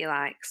anybody that he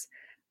likes.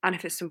 And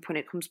if at some point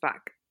it comes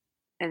back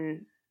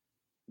and,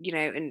 you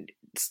know, and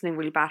something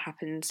really bad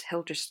happens,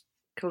 he'll just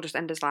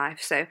end his life.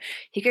 So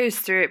he goes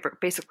through it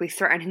basically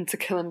threatening to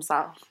kill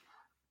himself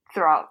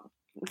throughout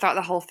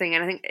the whole thing.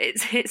 And I think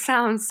it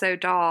sounds so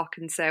dark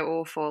and so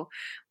awful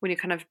when you're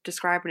kind of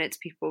describing it to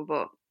people,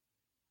 but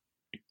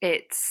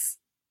it's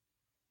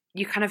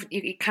you kind of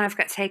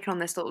get taken on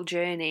this little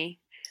journey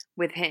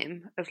with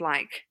him of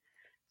like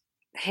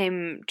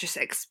him just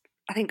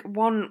I think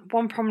one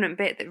prominent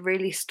bit that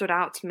really stood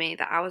out to me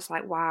that I was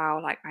like, wow,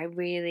 like I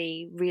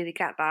really, really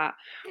get that,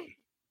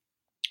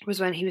 was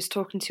when he was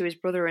talking to his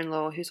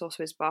brother-in-law, who's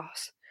also his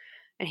boss.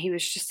 And he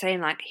was just saying,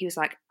 like,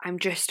 I'm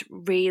just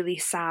really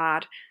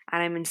sad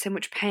and I'm in so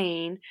much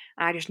pain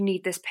and I just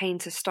need this pain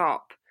to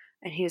stop.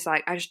 And he was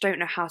like, I just don't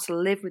know how to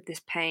live with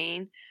this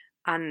pain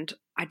and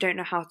I don't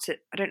know how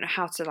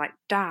to like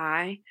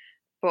die,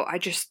 but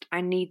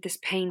I need this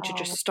pain to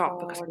just stop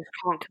because I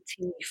can't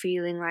continue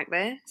feeling like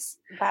this.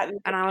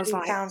 And I was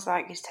like, sounds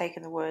like he's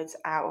taken the words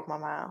out of my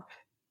mouth.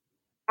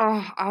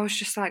 Oh, I was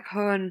just like,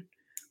 hun,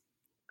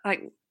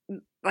 like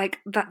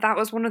that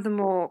was one of the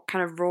more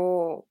kind of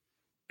raw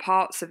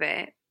parts of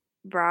it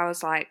where I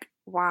was like,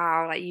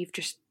 wow, like you've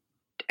just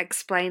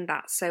explained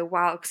that so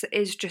well, because it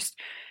is just,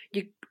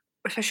 you,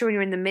 especially when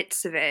you're in the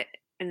midst of it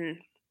and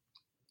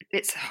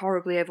it's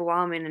horribly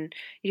overwhelming and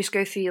you just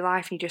go through your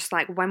life and you're just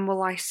like, when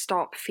will I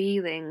stop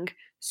feeling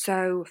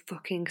so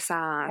fucking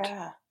sad?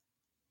 Yeah.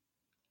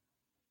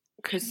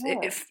 Because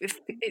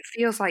it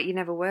feels like you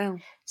never will.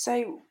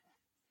 So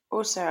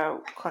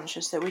also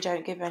conscious that we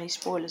don't give any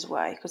spoilers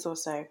away, because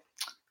also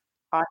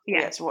I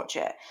get to watch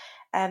it.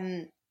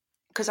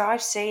 Because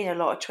I've seen a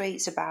lot of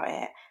tweets about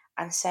it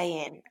and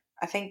saying,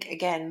 I think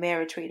again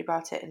Mira tweeted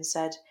about it and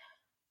said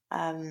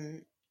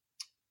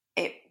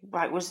it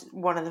like was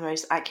one of the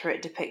most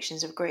accurate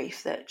depictions of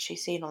grief that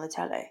she's seen on the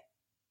telly.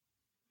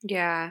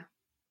 Yeah,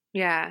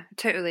 it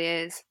totally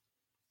is.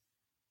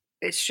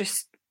 It's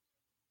just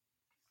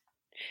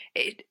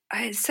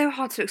it's so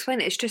hard to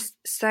explain it. It's just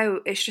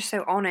so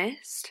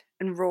honest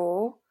and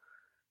raw,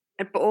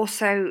 but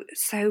also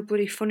so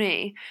bloody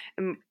funny.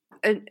 And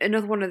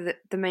another one of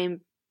the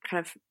main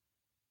kind of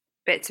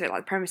bits of it,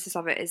 like the premises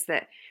of it, is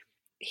that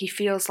he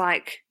feels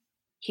like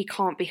he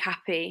can't be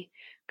happy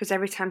because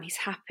every time he's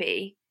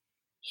happy,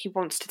 he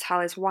wants to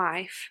tell his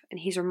wife, and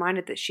he's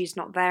reminded that she's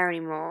not there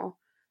anymore.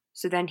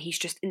 So then he's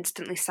just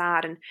instantly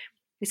sad. And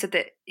he said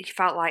that he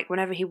felt like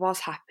whenever he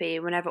was happy,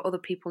 whenever other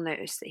people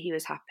noticed that he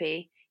was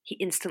happy, he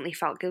instantly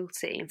felt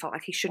guilty and felt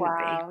like he shouldn't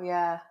be. Wow,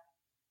 yeah.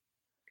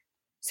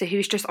 So he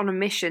was just on a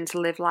mission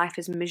to live life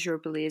as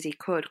miserably as he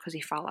could because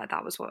he felt like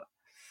that's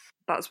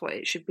what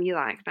it should be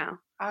like now.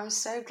 I'm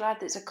so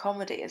glad it's a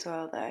comedy as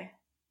well, though.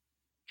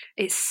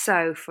 It's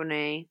so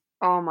funny.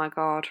 Oh my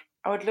God.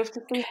 I would love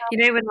to see how...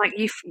 You know when like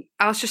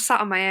I was just sat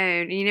on my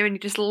own, and you know when you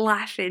just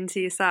laughing to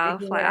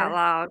yourself like out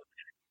loud.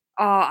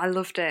 Oh, I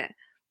loved it.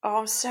 Oh,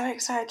 I'm so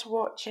excited to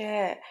watch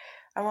it.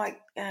 I'm like,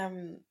 oh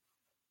no,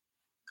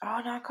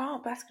 I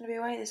can't. Beth's going to be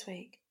away this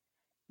week.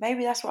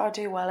 Maybe that's what I'll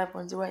do while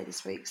everyone's away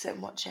this week, sit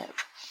and watch it.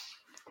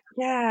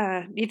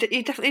 Yeah, you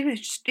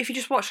definitely, if you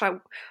just watch like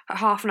a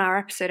half an hour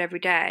episode every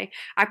day,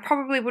 I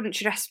probably wouldn't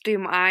suggest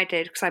doing what I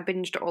did because I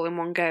binged it all in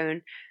one go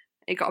and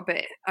I got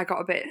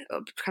a bit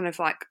kind of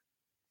like,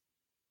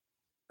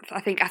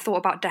 I think I thought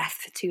about death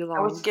for too long.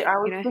 I was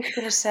just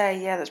going to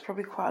say, yeah, that's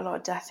probably quite a lot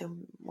of death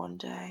in one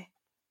day.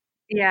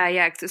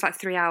 Yeah, because it's like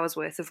 3 hours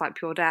worth of like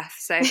pure death.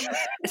 So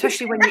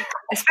especially when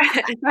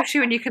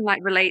you can like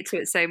relate to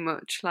it so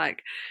much,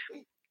 like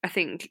I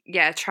think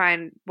try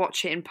and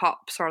watch it in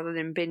pops rather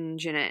than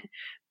binging it.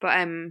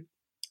 But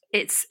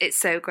it's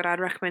so good.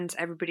 I'd recommend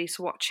everybody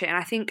to watch it, and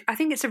I think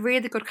it's a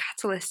really good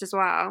catalyst as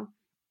well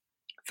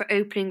for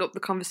opening up the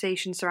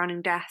conversation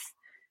surrounding death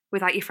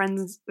with like your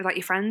friends,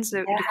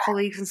 your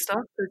colleagues and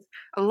stuff. Because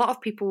a lot of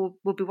people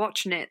will be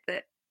watching it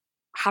that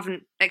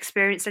haven't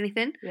experienced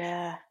anything.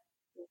 Yeah.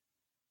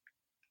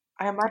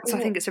 I imagine. So I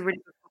think it's a really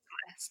good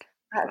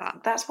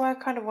podcast. That's why I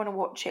kind of want to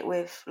watch it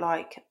with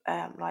like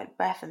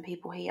Beth and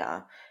people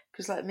here,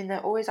 because like I mean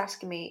they're always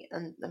asking me,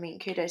 and I mean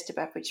kudos to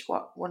Beth, which is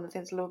what one of the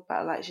things I love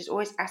about her. Like she's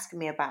always asking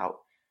me about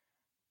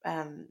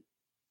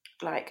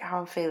like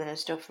how I'm feeling and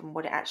stuff and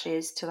what it actually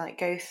is to like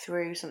go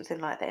through something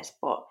like this,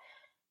 but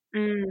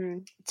to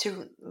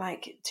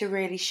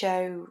really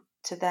show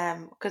to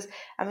them, because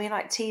I mean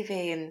like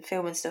TV and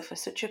film and stuff are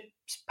such a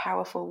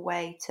powerful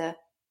way to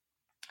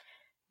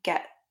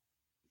get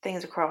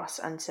things across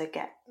and to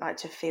get like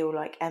to feel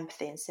like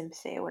empathy and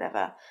sympathy or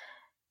whatever.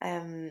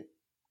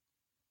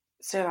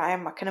 So I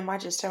can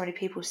imagine so many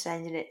people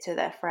sending it to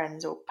their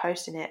friends or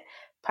posting it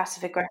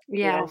passive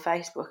aggressively on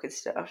Facebook and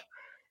stuff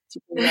to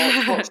be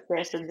like, watch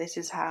this and this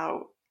is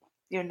how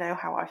you'll know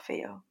how I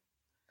feel.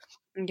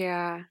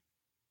 Yeah,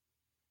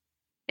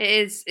 it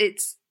is.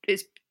 It's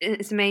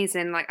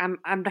amazing. Like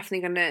I'm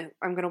definitely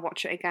gonna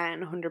watch it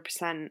again,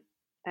 100%.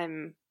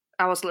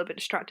 I was a little bit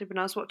distracted when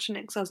I was watching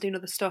it because I was doing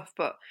other stuff,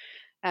 but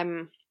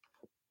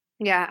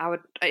yeah, I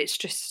would.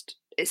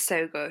 It's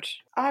so good.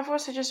 I've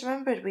also just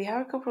remembered we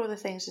have a couple of other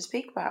things to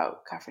speak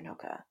about, Catherine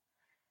Hooker.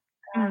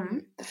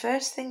 The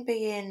first thing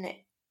being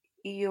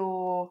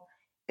your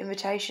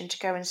invitation to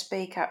go and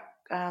speak at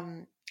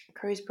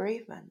Crew's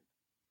bereavement.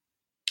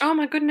 Oh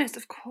my goodness,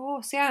 of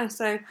course, yeah.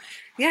 So,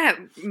 yeah,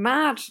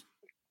 mad.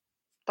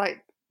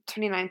 Like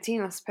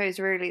 2019, I suppose.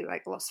 Really,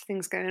 like lots of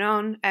things going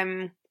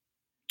on.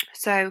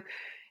 So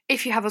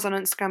if you have us on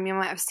Instagram, you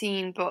might have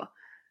seen, but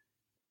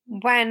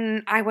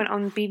when I went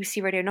on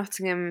BBC Radio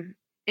Nottingham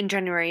in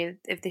January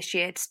of this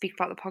year to speak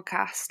about the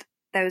podcast,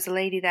 there was a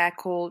lady there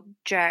called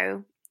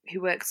Jo who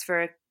works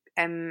for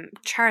a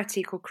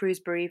charity called Crew's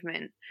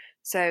Bereavement.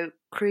 So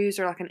Crews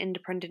are like an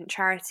independent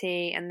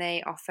charity, and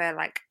they offer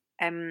like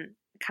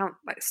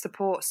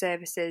support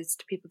services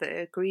to people that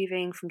are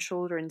grieving, from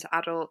children to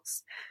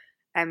adults.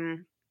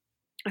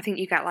 I think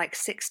you get like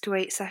 6 to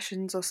 8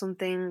 sessions or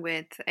something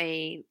with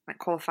a like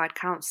qualified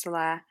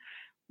counsellor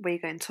where you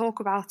go and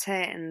talk about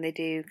it, and they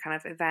do kind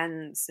of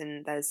events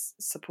and there's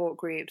support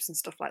groups and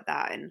stuff like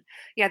that. And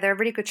yeah, they're a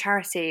really good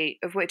charity,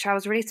 of which I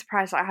was really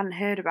surprised that I hadn't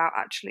heard about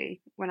actually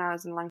when I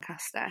was in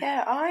Lancaster.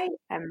 Yeah, I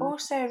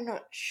also am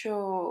not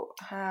sure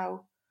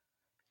how,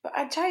 but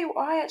I tell you,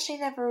 I actually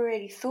never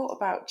really thought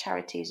about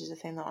charities as a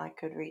thing that I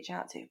could reach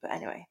out to. But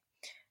anyway,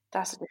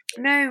 that's a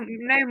different...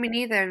 No, me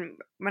neither.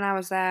 When I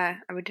was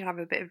there, we did have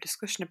a bit of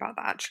discussion about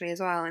that actually as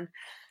well.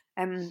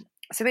 And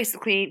so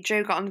basically,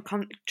 Jo got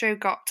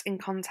in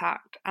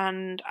contact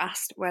and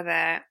asked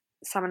whether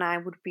Sam and I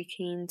would be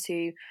keen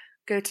to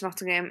go to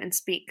Nottingham and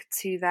speak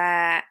to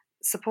their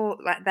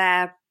support, like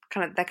their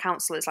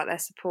counsellors, like their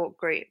support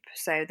group.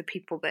 So the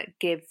people that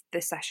give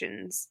the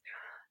sessions.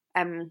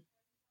 And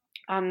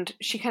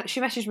she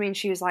messaged me and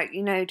she was like,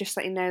 just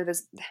let you know,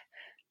 there's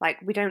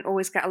like, we don't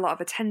always get a lot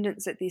of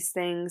attendance at these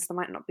things. There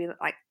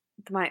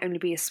might only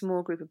be a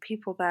small group of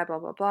people there, blah,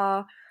 blah,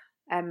 blah.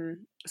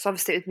 So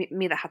obviously it was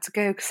me that had to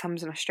go because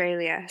Sam's in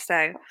Australia.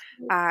 So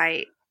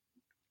I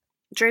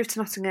drove to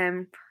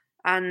Nottingham,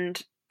 and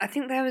I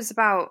think there must have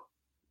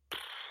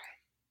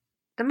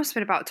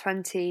been about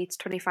 20 to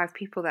 25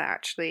 people there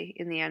actually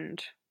in the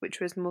end, which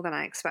was more than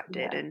I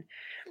expected. Yeah. And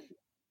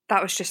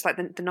that was just like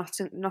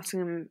the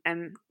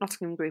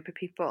Nottingham group of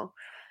people.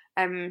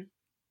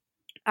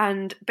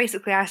 And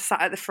basically I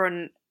sat at the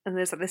front, and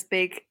there's like this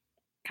big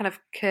kind of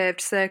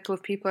curved circle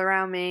of people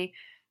around me,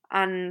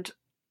 and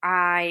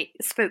I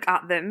spoke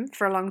at them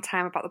for a long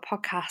time about the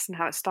podcast and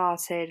how it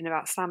started, and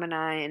about Sam and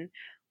I and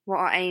what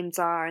our aims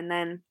are. And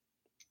then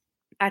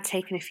I'd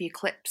taken a few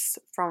clips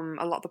from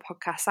a lot of the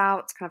podcasts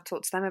out to kind of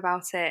talk to them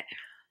about it.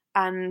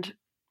 And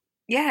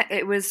yeah,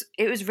 it was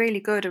really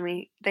good.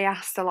 And they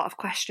asked a lot of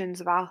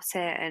questions about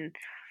it and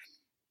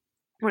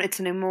wanted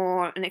to know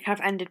more. And it kind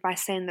of ended by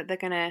saying that they're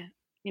going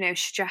to,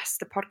 suggest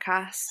the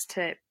podcast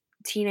to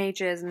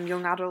teenagers and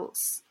young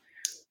adults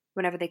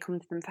whenever they come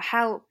to them for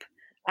help.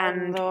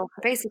 And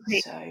basically,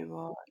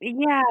 so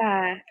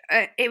yeah,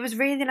 it was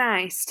really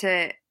nice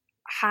to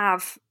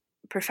have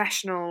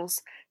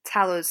professionals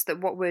tell us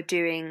that what we're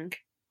doing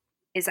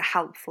is a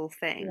helpful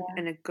thing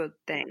and a good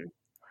thing,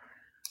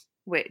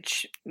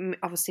 which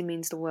obviously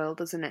means the world,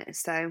 doesn't it?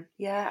 So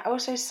yeah.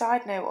 Also,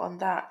 side note on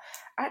that,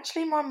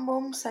 actually, my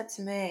mum said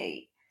to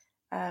me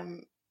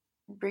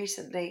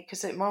recently,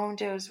 because my mum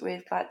deals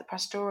with like the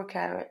pastoral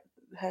care at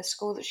her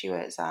school that she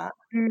works at,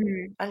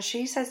 and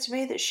she says to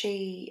me that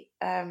she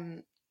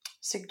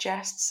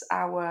suggests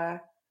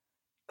our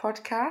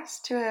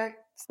podcast to her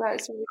like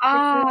school.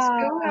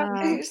 How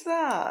cute's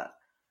that?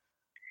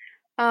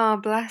 Oh,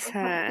 bless That's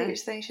not the her.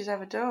 cutest thing she's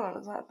ever done. I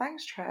was like,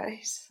 thanks,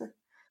 Trace.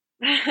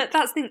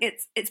 That's the thing.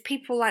 It's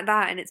people like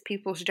that, and it's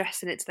people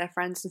suggesting it to their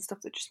friends and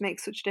stuff that just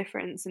makes such a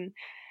difference and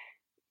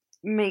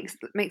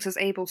makes us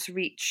able to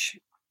reach,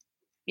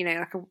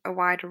 like a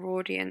wider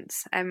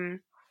audience.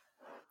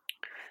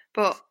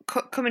 But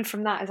coming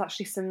from that is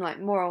actually some like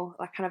more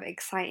like kind of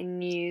exciting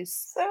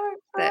news. So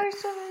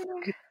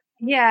exciting.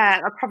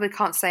 Yeah, I probably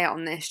can't say it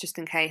on this just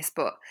in case,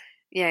 but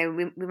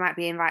we might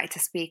be invited to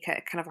speak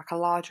at kind of like a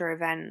larger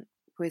event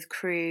with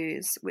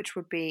Cruse, which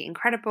would be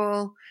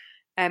incredible.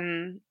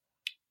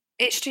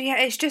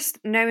 It's just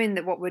knowing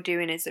that what we're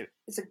doing is a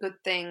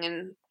good thing,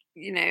 and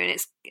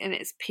and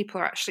it's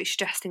people are actually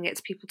suggesting it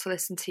to people to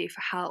listen to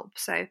for help.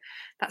 So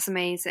that's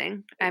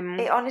amazing.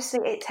 It honestly,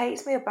 it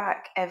takes me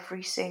aback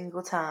every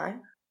single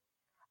time.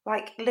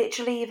 Like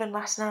literally, even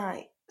last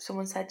night,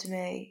 someone said to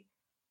me,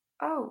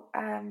 "Oh,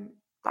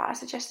 I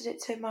suggested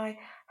it to my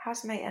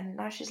housemate, and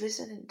now she's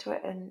listening to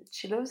it, and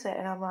she loves it."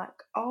 And I'm like,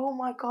 "Oh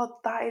my god,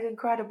 that is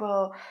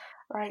incredible!"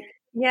 Like,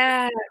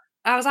 yeah.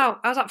 I was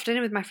out for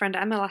dinner with my friend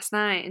Emma last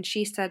night, and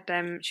she said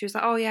she was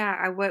like, "Oh yeah,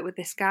 I work with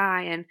this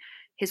guy, and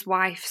his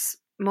wife's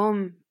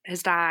mum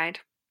has died."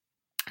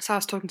 So I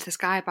was talking to this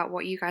guy about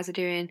what you guys are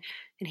doing,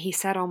 and he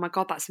said, "Oh my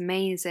god, that's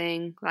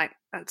amazing! Like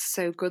that's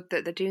so good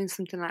that they're doing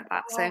something like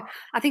that." oh, So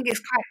I think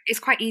it's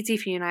quite easy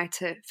for you and I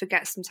to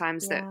forget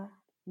sometimes that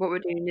what we're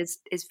doing is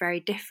very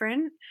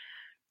different.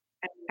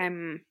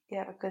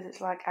 Yeah, because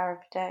it's like our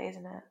everyday,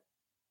 isn't it?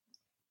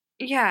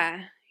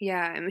 Yeah,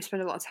 and we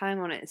spend a lot of time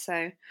on it.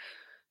 So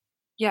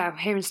yeah,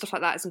 hearing stuff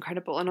like that is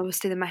incredible, and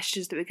obviously the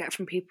messages that we get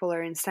from people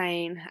are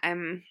insane.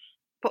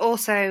 But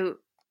also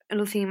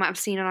another thing you might have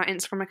seen on our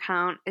Instagram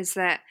account is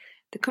that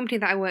the company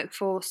that I work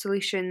for,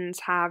 Solutions,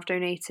 have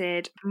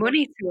donated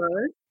money to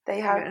us. They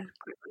have.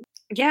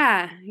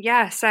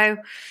 Yeah. So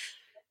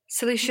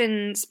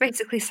Solutions,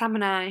 basically Sam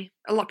and I,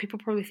 a lot of people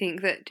probably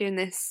think that doing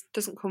this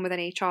doesn't come with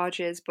any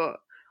charges,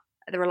 but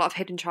there are a lot of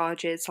hidden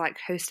charges like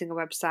hosting a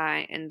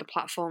website and the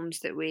platforms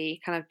that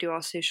we kind of do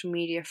our social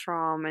media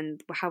from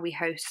and how we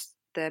host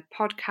the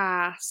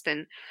podcast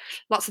and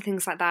lots of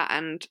things like that.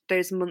 And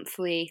those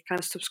monthly kind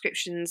of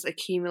subscriptions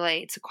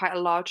accumulate to quite a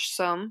large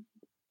sum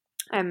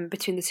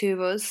between the two of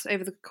us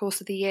over the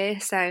course of the year.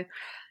 So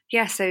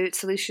yeah, so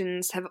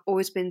Solutions have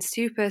always been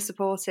super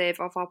supportive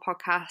of our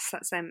podcast.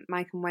 That's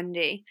Mike and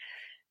Wendy.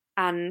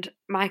 And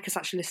Mike has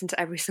actually listened to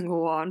every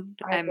single one.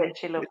 I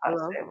literally love that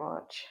so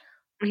much.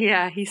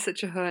 Yeah, he's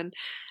such a hun.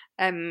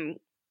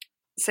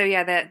 So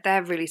yeah,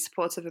 they're really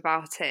supportive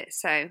about it.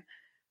 So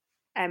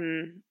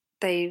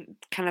they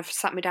kind of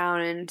sat me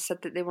down and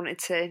said that they wanted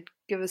to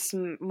give us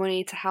some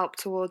money to help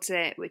towards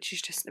it, which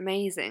is just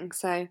amazing.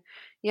 So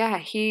yeah,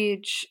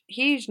 huge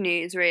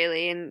news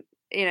really, and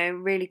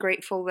really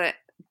grateful that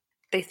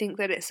they think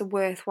that it's a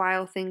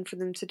worthwhile thing for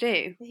them to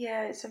do.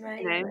 Yeah, it's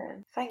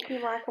amazing. Thank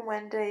you, Mike and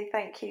Wendy.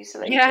 Thank you,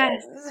 Solutions.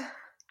 Yes.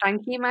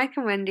 Thank you, Mike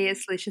and Wendy at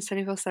Solutions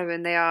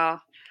 24/7. They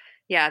are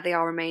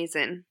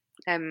amazing.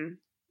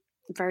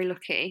 Very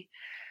lucky.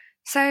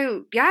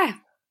 So yeah,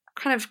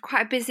 kind of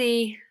quite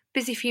a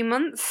busy few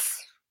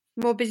months.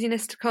 More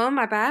busyness to come,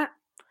 I bet.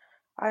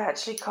 I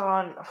actually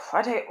can't.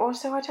 I don't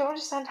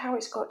understand how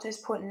it's got to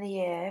this point in the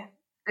year.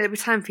 It'll be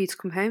time for you to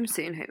come home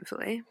soon,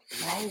 hopefully.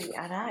 Mate,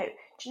 I know.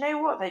 Do you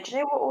know what though? Do you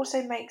know what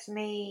also makes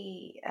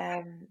me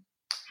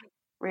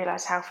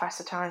realise how fast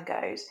the time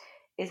goes?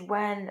 Is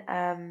when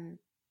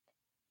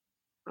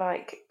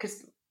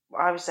because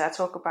obviously I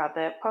talk about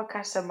the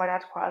podcast and my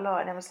dad quite a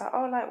lot, and I was like,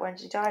 "Oh, like when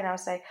did he die?" And I would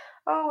say,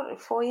 "Oh,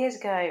 4 years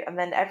ago," and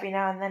then every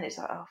now and then it's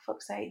like, "Oh,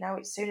 fuck's sake! Now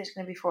it's going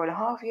to be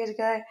 4.5 years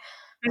ago."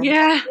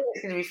 Yeah,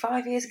 it's going to be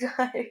 5 years ago.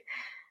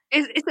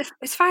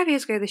 It's 5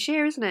 years ago this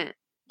year, isn't it?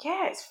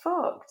 Yeah, it's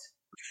fucked.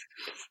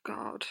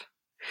 God.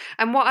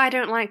 And what I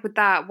don't like with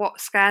that, what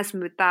scares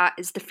me with that,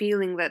 is the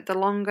feeling that the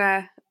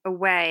longer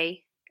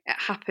away it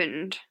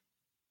happened,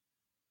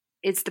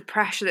 it's the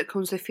pressure that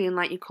comes with feeling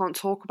like you can't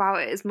talk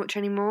about it as much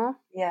anymore.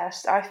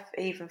 Yes, I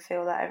even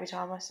feel that every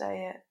time I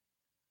say it.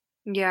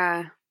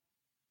 Yeah.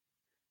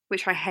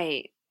 Which I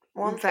hate.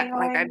 One thought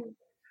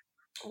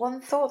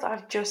that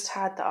I've just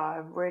had that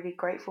I'm really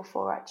grateful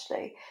for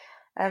actually,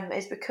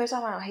 is because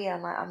I'm out here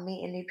and I'm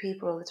meeting new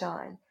people all the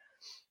time.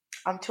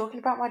 I'm talking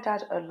about my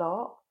dad a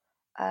lot.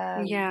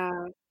 And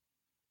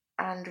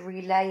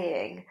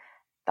relaying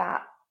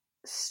that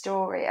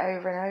story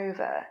over and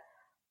over,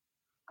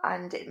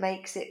 and it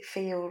makes it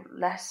feel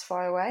less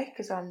far away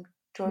because I'm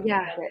talking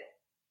about it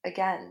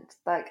again,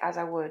 like as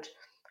I would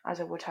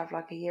have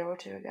like a year or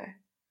two ago.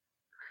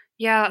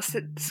 Yeah, that's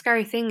the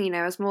scary thing,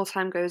 as more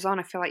time goes on,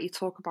 I feel like you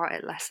talk about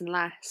it less and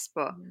less,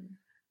 but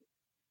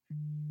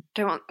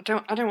I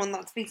don't want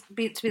that to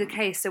be the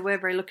case. So we're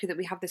very lucky that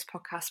we have this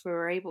podcast where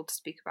we're able to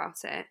speak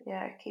about it.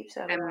 Yeah, it keeps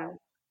it alive.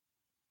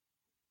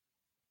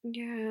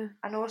 Yeah.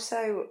 And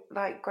also,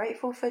 like,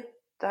 grateful for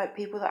like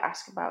people that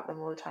ask about them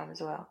all the time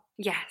as well.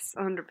 Yes,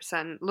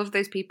 100%. Love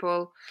those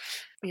people.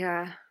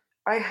 Yeah.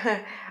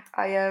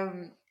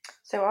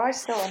 So I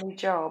start a new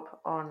job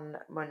on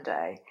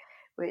Monday,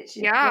 which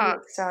is Yeah.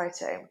 really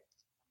exciting.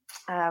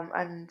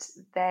 And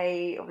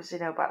they obviously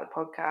know about the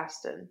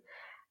podcast and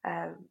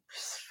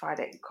just find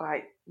it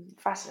quite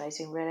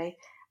fascinating, really.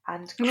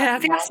 And Yeah, I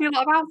think asked me a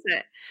lot about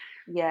it.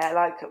 Yeah,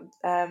 like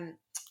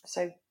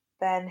so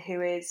Ben,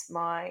 who is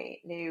my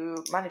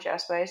new manager, I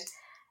suppose,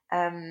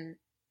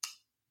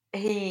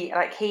 he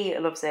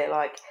loves it.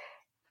 Like,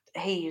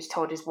 he just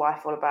told his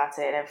wife all about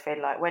it and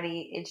everything. Like, when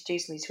he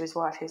introduced me to his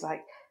wife, he was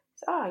like,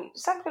 "Oh,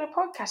 Sam's got a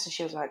podcast," and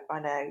she was like, "I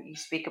know, you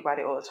speak about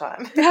it all the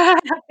time."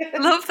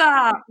 Love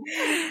that.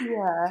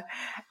 Yeah.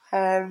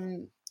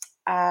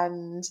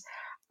 And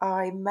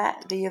I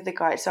met the other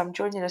guy, so I'm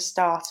joining a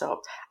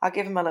startup. I'll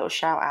give him a little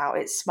shout out.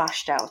 It's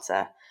Smash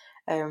Delta.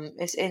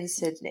 It's in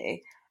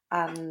Sydney,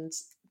 and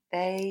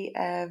I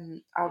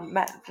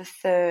met the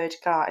third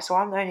guy, so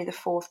I'm only the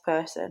fourth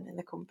person in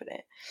the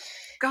company.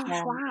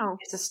 Gosh, wow.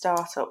 It's a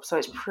startup, so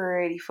it's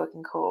pretty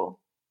fucking cool.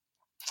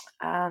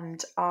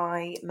 And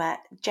I met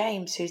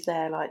James, who's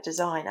their like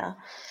designer,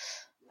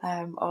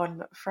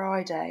 on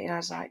Friday, and I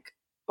was like,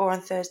 or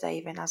on Thursday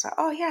even, I was like,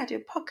 "Oh yeah, I do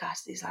a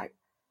podcast." He's like,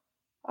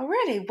 "Oh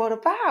really? What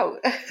about?"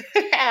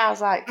 And I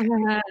was like,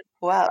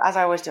 well, as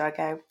I always do, I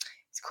go,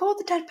 "It's called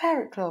the Dead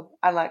Parent Club."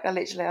 And like,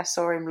 I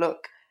saw him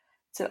look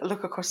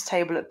across the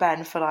table at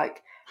Ben for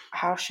like,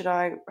 how should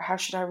I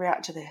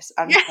react to this?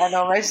 And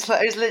almost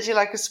like, it was literally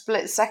like a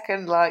split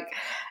second, like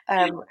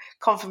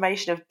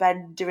confirmation of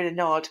Ben doing a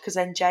nod, because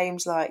then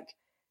James like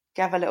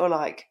gave a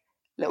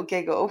little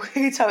giggle.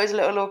 He told his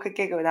little awkward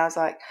giggle, and I was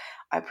like,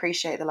 "I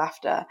appreciate the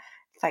laughter.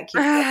 Thank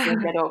you for being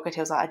dead awkward."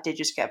 He was like, "I did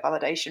just get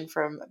validation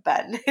from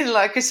Ben in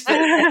like a split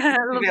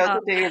second to be able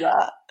to do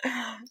that."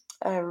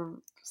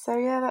 So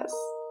yeah, that's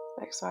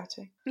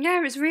exciting.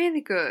 Yeah, it's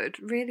really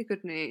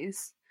good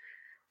news.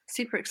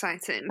 Super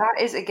exciting.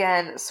 That is,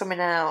 again, something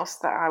else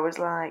that I was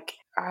like,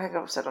 I think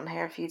I've said on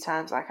here a few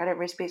times, like, I don't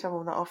really speak to my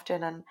mum that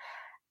often, and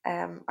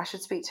I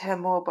should speak to her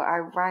more, but I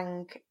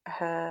rang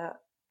her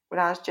when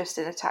I was just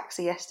in a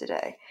taxi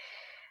yesterday,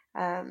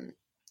 and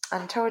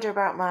told her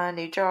about my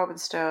new job and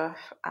stuff,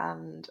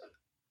 and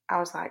I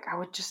was like, I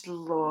would just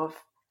love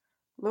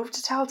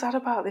to tell Dad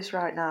about this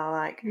right now.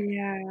 Like,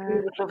 yeah, he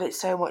would love it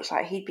so much.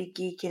 Like, he'd be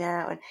geeking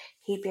out, and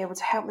he'd be able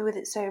to help me with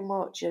it so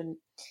much, and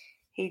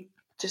he'd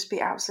just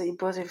be absolutely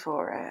buzzing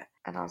for it.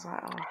 And I was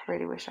like, "Oh, I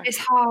really wish I could." It's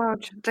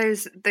hard.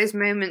 Those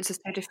moments are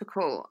so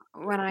difficult.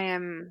 When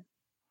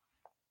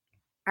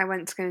I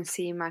went to go and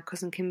see my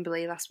cousin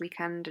Kimberly last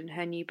weekend, and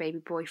her new baby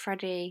boy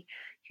Freddie,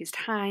 who's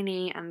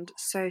tiny and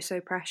so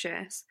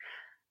precious,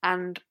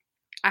 and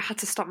I had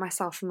to stop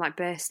myself from like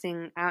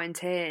bursting out in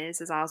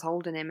tears as I was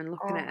holding him and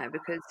looking at her,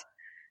 because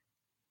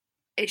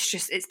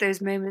it's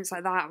those moments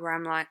like that where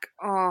I'm like,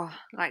 oh,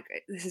 like,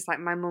 this is like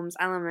my mum's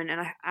element,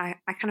 and I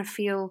kind of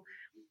feel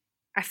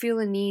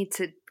the need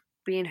to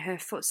be in her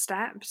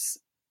footsteps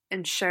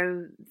and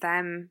show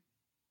them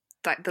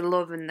like the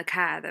love and the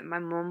care that my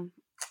mum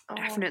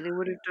definitely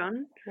would have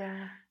done.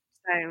 Yeah.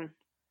 So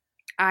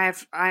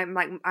I've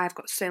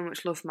got so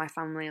much love for my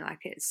family, like,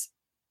 it's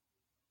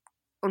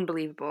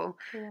unbelievable.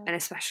 Yeah. And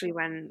especially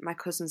when my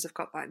cousins have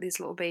got like these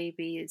little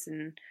babies,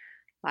 and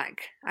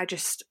like I'm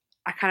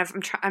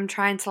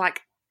trying to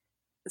like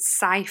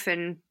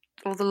siphon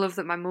all the love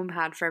that my mum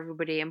had for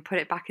everybody and put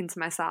it back into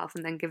myself,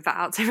 and then give that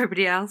out to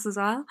everybody else as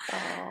well.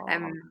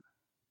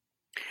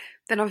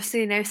 Then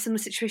obviously, similar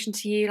situation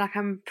to you, like,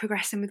 I'm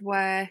progressing with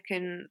work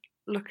and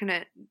looking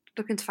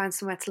to find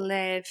somewhere to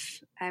live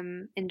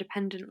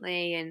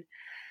independently, and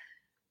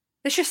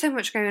there's just so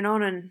much going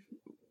on. And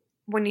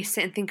when you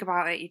sit and think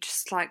about it, you're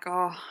just like,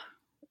 oh,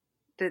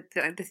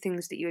 the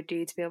things that you would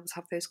do to be able to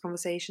have those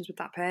conversations with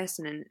that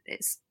person, and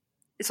it's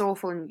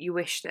awful, and you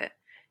wish that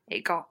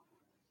it got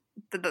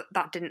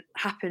that didn't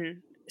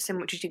happen so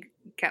much as you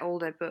get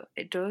older, but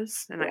it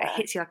does, and it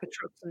hits you like a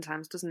truck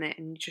sometimes, doesn't it?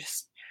 And you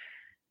just,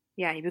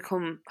 you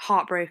become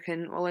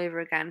heartbroken all over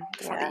again.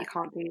 The fact that you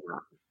can't do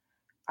that.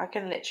 I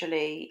can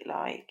literally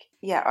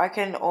I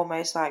can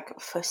almost like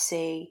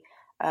foresee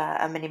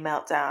a mini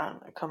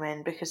meltdown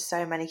coming, because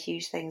so many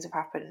huge things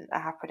are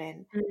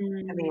happening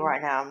to me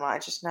right now. I'm like, I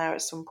just know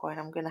at some point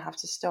I'm going to have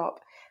to stop,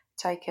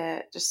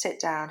 just sit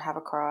down, have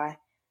a cry.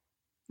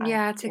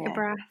 Take a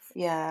breath.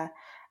 Yeah.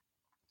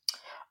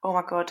 Oh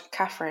my God,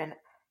 Catherine,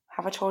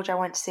 have I told you I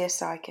went to see a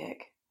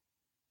psychic?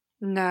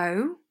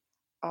 No.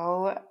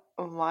 Oh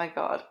my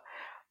God.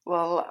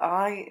 Well,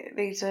 I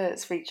need to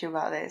speak to you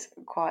about this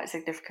quite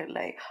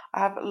significantly. I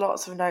have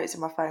lots of notes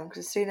in my phone,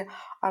 because as soon as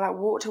I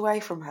walked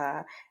away from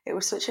her, it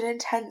was such an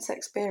intense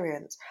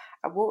experience.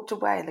 I walked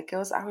away, and the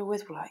girls that I was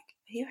with were like,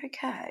 "Are you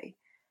okay?"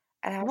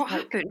 And I was what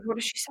happened? What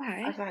did she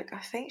say? I was like, "I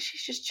think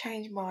she's just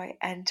changed my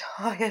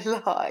entire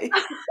life."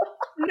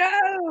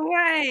 No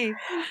way.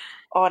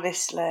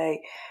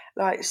 Honestly.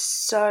 like,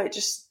 so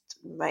just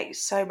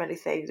makes so many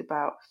things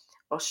about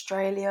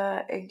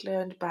Australia,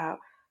 England, about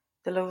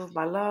the love of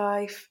my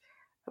life,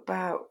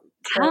 about.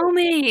 Tell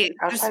me,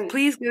 I'll just tell you,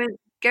 please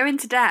go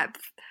into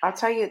depth. I'll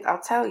tell you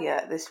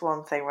this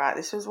one thing, right?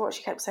 This was what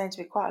she kept saying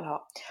to me quite a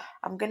lot.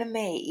 I'm gonna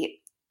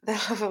meet the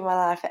love of my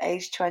life at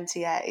age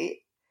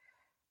 28,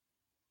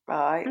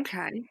 right?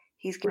 Okay.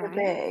 He's gonna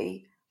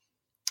Right.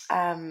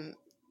 be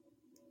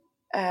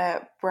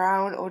a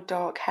brown or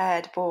dark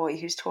haired boy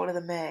who's taller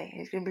than me.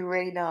 He's gonna be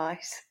really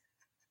nice.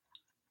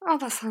 Oh,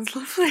 that sounds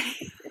lovely.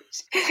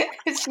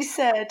 She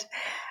said,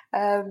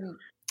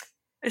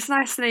 It's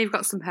nice to know you've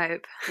got some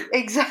hope.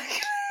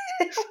 exactly,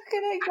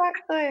 fucking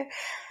exactly.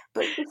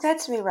 But she said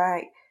to me,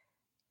 right,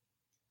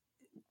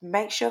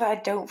 make sure that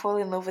I don't fall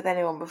in love with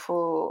anyone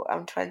before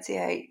I'm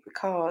 28,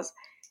 because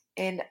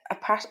in a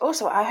past.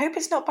 Also, I hope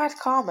it's not bad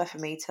karma for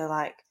me to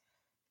like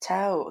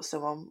tell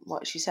someone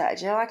what she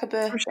said. You know, like a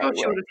birthday I'm sure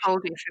she would wish. have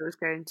told you if it was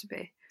going to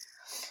be.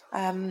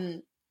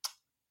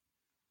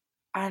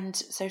 And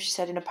so she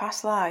said, in a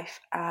past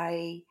life,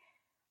 I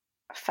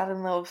fell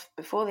in love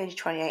before the age of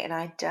 28 and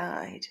I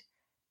died.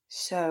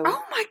 So,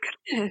 Oh my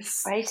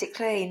goodness.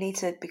 basically, you need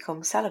to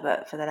become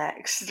celibate for the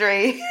next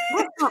 3.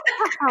 That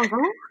sounds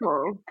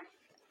awful.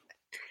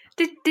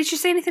 Did she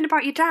say anything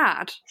about your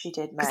dad? She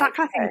did, mate. Because that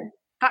kind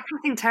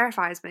of thing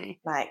terrifies me.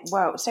 Like,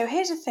 well, so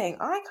here's the thing.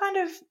 I kind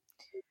of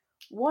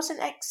wasn't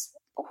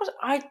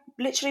I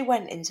literally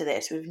went into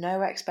this with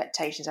no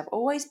expectations. I've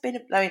always been.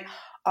 I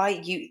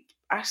mean, you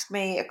asked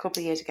me a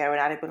couple of years ago,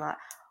 and I'd have been like,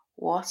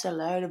 "What a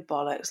load of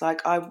bollocks!"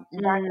 Like, I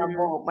rang my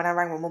mum when I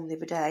rang my mum the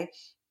other day.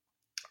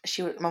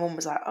 My mum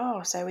was like,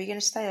 "Oh, so are you going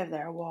to stay over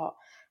there or what?"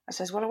 I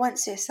says, "Well, I went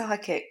to see a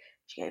psychic."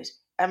 She goes,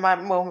 and my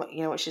mum,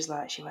 you know what she's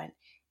like? She went,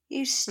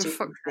 "You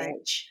stupid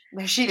bitch."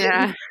 No, she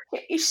didn't.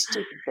 You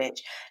stupid bitch.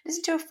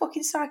 Listen to a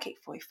fucking psychic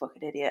for you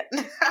fucking idiot.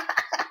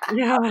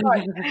 Yeah.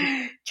 Like,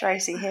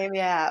 Tracy, hear me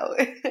out.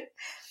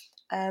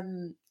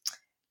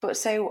 But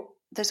so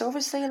there's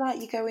obviously, like,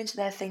 you go into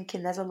there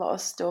thinking there's a lot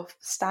of stuff,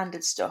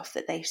 standard stuff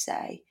that they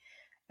say.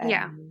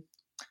 Yeah.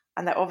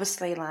 And they're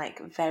obviously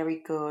like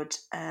very good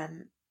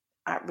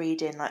at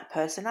reading like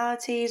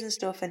personalities and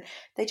stuff, and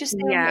they just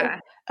say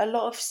a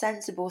lot of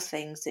sensible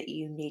things that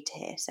you need to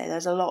hear. So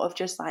there's a lot of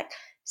just like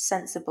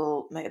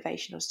sensible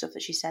motivational stuff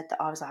that she said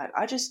that I was like,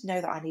 I just know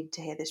that I need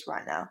to hear this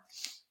right now.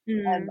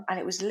 And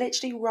it was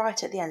literally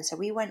right at the end. So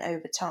we went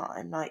over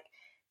time, like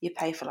you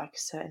pay for like a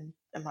certain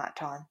amount of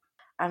time.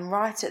 And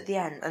right at the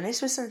end, and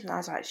this was something I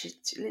was like, she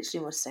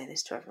literally must say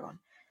this to everyone.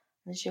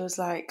 And she was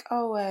like,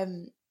 "Oh,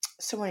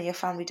 someone in your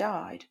family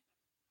died."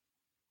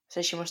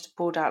 So she must have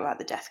pulled out like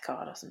the death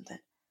card or something.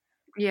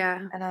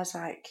 Yeah. And I was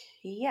like,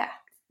 "Yeah,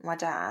 my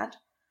dad."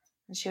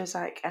 And she was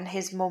like, "And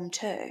his mum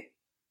too."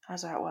 I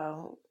was like,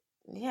 "Well,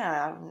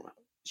 yeah,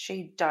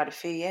 she died a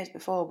few years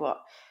before,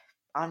 but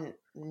I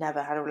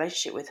never had a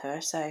relationship with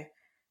her." So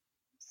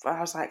I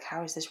was like,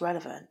 "How is this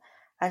relevant?"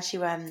 And she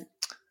went,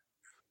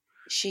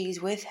 "She's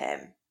with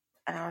him."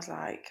 And I was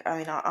like, I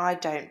mean, I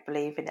don't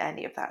believe in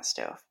any of that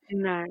stuff.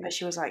 No. But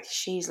she was like,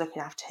 "She's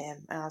looking after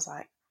him." And I was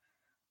like,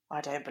 I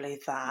don't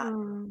believe that,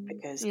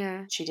 because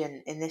she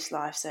didn't in this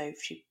life, so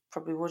she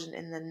probably wouldn't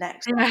in the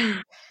next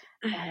life.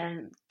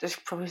 There's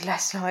probably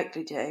less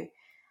likely to.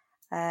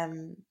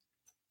 And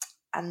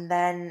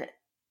then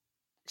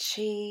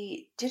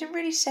she didn't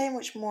really say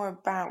much more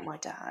about my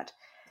dad.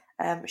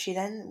 She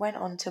then went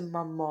on to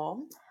my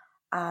mum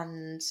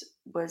and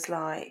was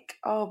like,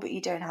 "Oh, but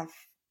you're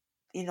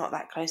not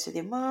that close with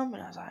your mum."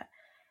 And I was like,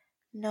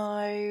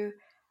 "No."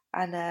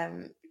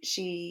 And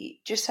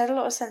she just said a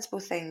lot of sensible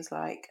things,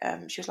 like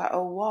she was like,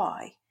 "Oh,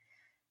 why?"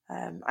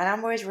 And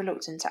I'm always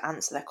reluctant to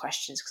answer their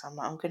questions because I'm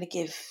like, I'm going to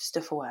give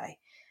stuff away.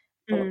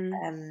 But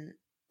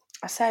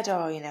I said,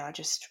 "Oh, you know,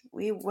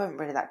 we weren't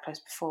really that close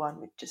before, and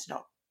we're just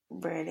not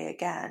really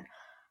again."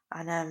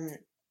 And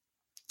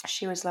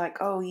she was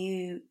like, "Oh, do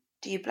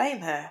you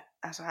blame her?"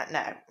 I was like,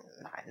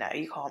 No,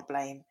 you can't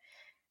blame.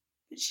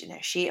 You know,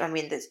 I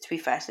mean, to be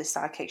fair to this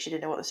sidekick, she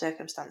didn't know what the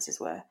circumstances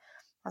were.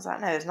 I was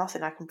like, "No, there's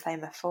nothing I can blame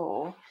her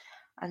for."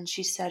 And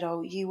she said,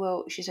 "Oh, you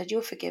will." She said,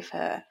 "You'll forgive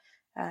her."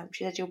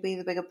 She said, "You'll be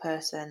the bigger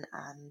person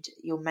and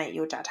you'll make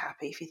your dad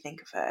happy if you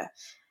think of her."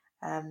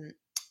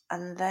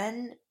 And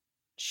then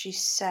she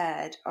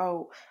said,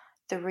 "Oh,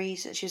 the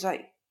reason," she was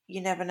like,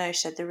 "You never know."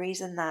 She said, "The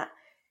reason that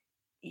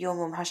your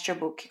mum has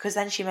trouble," because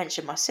then she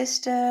mentioned my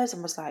sisters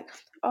and was like,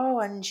 "Oh,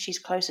 and she's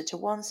closer to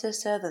one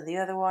sister than the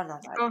other one." And I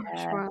was like, Gosh,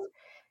 "Yeah." wow.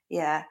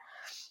 Yeah.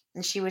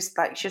 And she was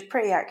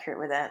pretty accurate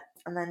with it.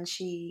 And then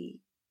she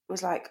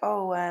was like,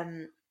 "Oh,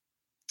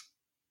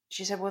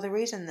 she said, well, the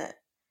reason that,"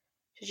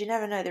 she said, "you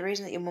never know, the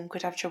reason that your mum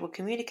could have trouble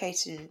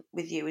communicating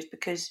with you is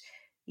because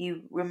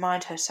you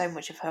remind her so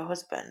much of her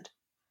husband."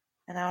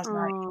 And I was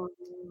like,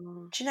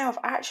 do you know, I've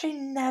actually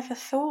never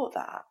thought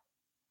that.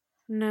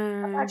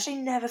 I've actually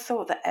never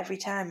thought that every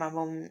time my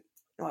mum,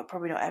 well,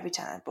 probably not every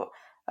time, but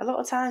a lot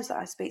of times that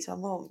I speak to my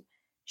mum,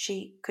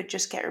 she could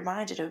just get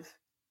reminded of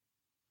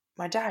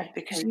my dad,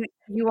 because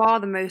you are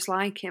the most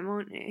like him,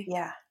 aren't you?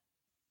 yeah.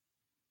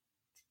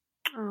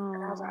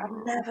 And I was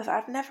like,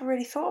 I've never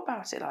really thought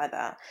about it like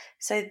that.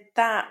 So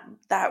that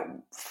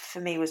for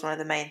me was one of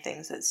the main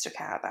things that stuck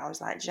out. That I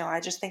was like, I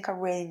just think I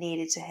really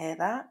needed to hear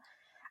that.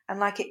 And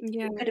like it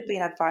could have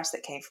been advice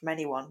that came from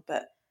anyone,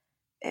 but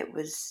it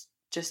was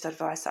just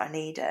advice that I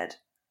needed.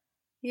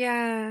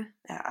 Yeah.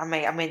 I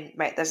mean,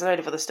 mate, there's a load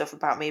of other stuff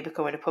about me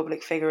becoming a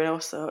public figure and all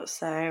sorts.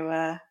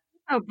 So,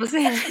 was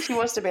it? she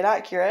must have been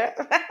accurate.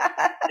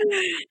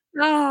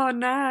 Oh,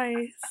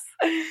 nice.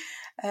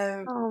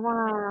 Oh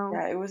wow.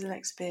 Yeah, it was an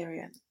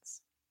experience.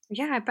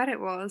 Yeah, I bet it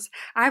was.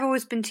 I've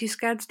always been too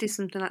scared to do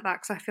something like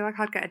that because I feel like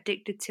I'd get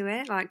addicted to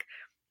it, like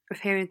of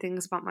hearing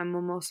things about my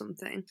mum or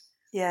something.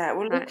 Yeah,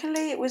 well,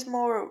 luckily it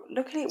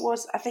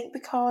was, I think,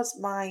 because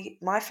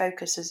my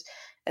focus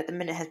at the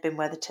minute has been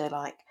whether to,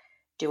 like,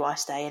 do I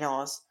stay in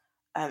Oz?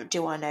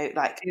 Do I know,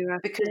 like,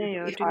 because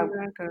if I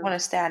want to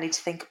stay, I need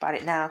to think about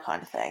it now,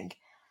 kind of thing.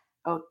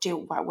 Or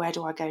where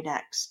do I go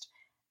next?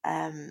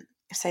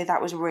 So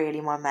that was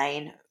really my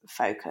main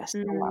focus.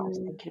 I was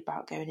thinking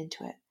about going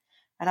into it.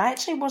 And I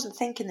actually wasn't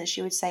thinking that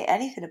she would say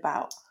anything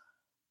about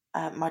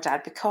my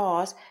dad,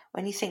 because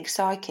when you think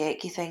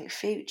psychic, you think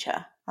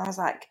future. I was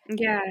like,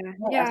 yeah. I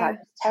was like,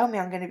 tell me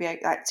I'm going to be,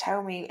 like,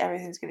 tell me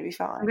everything's going to be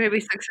fine. I'm going to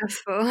be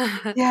successful.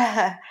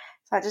 Yeah.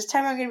 It's like, just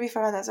tell me I'm going to be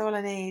fine. That's all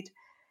I need.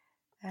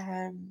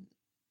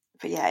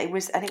 But yeah, it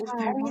was very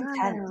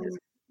intense.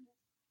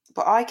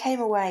 But I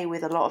came away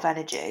with a lot of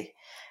energy,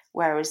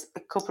 whereas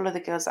a couple of the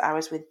girls that I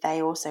was with,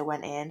 they also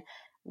went in.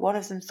 One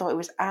of them thought it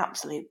was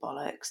absolute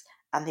bollocks,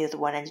 and the other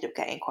one ended up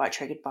getting quite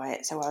triggered by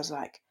it. So I was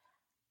like,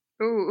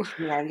 ooh,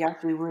 you have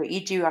to be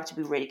you do have to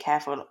be really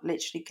careful.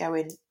 Literally go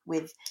in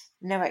with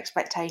no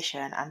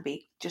expectation and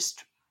be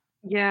just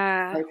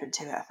open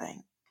to it. I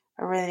think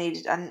I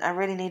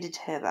really needed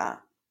to hear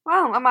that.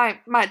 Well, I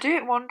might do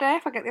it one day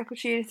if I get the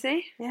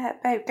opportunity. Yeah,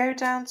 babe, go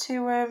down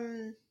to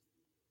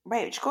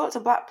wait, would you go up to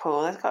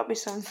Blackpool? There's got to be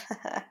some.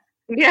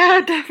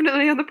 Yeah,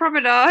 definitely on the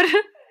promenade.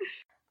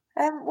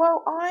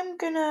 Well, I'm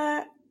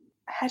gonna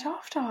head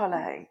off,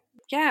 darling.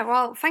 Yeah,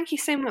 well, thank you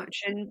so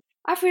much, and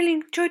I've really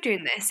enjoyed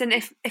doing this. And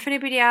if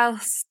anybody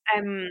else,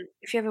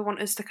 if you ever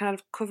want us to kind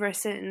of cover a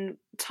certain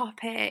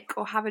topic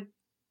or have a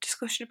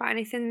discussion about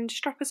anything,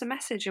 just drop us a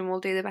message and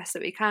we'll do the best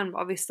that we can. But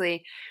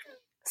obviously,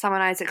 Sam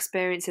and I's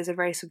experiences are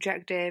very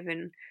subjective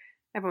and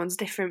everyone's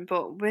different,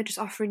 but we're just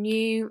offering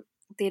you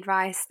the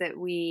advice that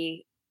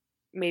we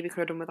maybe could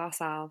have done with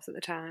ourselves at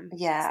the time.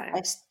 Yeah, so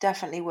it's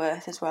definitely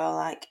worth as well.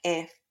 Like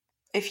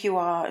if you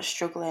are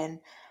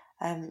struggling,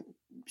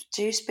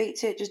 do speak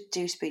to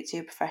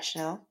a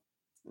professional,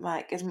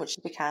 like, as much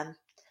as we can,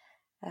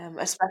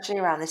 especially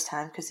around this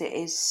time, because it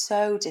is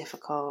so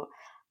difficult.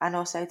 And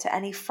also to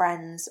any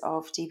friends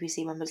of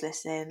DPC members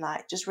listening,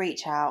 like, just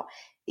reach out,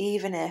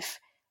 even if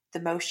the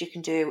most you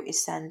can do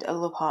is send a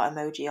love heart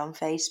emoji on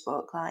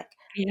Facebook. Like,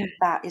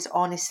 that is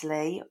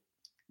honestly,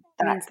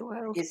 that means the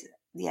world.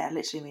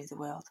 Literally means the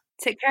world.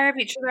 Take care of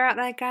each other out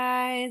there,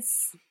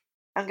 guys.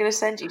 I'm going to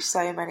send you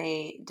so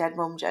many dead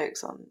mum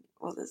jokes on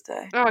Mother's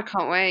Day. Oh, I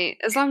can't wait.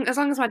 As long as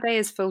my day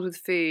is filled with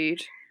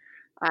food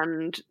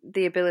and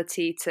the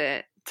ability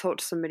to talk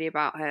to somebody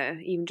about her,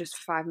 even just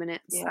for 5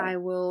 minutes, I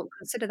will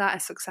consider that a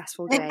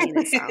successful day in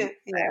itself.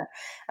 Yeah,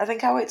 I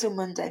think I'll wait till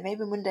Monday.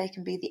 Maybe Monday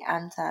can be the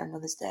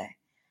anti-Mother's Day.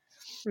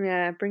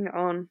 Yeah, bring it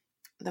on.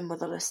 The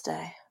Motherless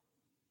Day.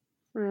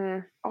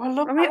 Yeah. Oh, I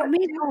love that.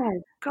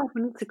 God,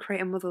 we need to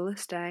create a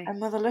Motherless Day. A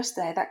Motherless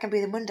Day. That can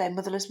be the Monday,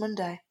 Motherless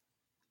Monday.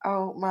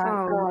 Oh my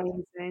God.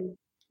 Amazing.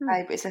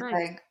 Babe, it's a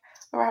thing.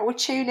 All right, we'll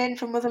tune in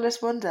for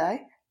Motherless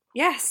Monday.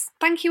 Yes.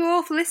 Thank you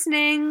all for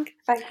listening.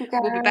 Thank you,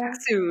 guys. We'll be back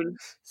soon.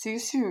 See you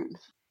soon.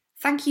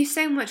 Thank you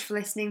so much for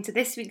listening to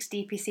this week's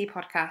DPC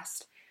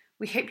podcast.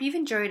 We hope you've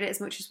enjoyed it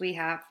as much as we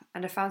have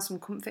and have found some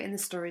comfort in the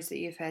stories that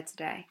you've heard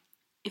today.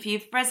 If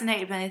you've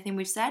resonated with anything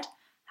we've said,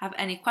 have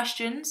any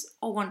questions,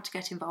 or want to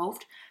get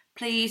involved,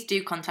 please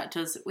do contact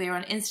us. We're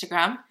on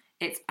Instagram.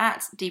 It's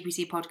at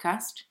DPC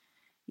Podcast.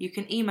 You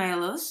can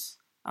email us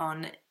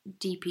on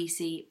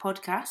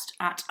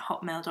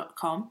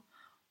dpcpodcast@hotmail.com,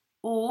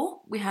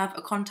 or we have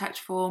a contact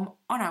form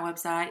on our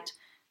website,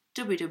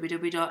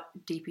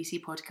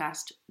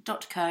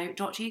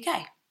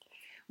 www.dpcpodcast.co.uk.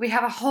 We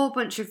have a whole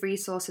bunch of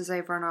resources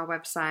over on our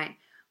website,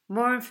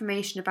 more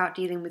information about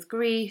dealing with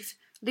grief,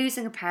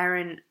 losing a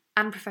parent,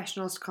 and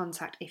professionals to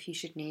contact if you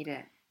should need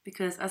it.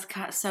 Because, as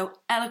Kat so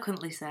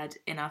eloquently said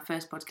in our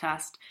first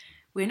podcast,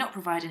 we're not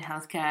providing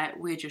healthcare,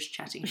 we're just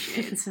chatting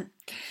shit.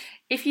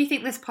 If you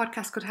think this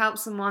podcast could help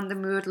someone,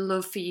 then we would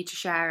love for you to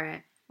share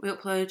it. We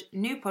upload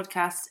new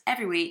podcasts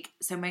every week,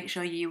 so make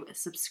sure you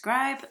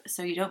subscribe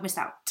so you don't miss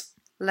out.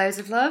 Loads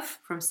of love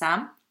from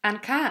Sam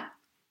and Kat.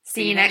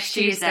 See you next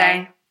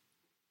Tuesday.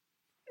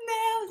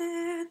 Nailed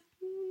it.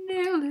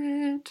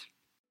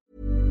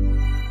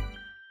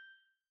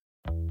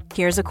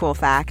 Here's a cool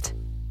fact.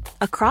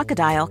 A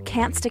crocodile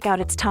can't stick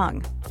out its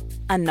tongue.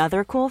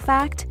 Another cool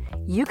fact,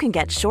 you can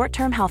get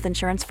short-term health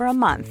insurance for a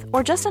month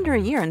or just under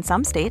a year in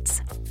some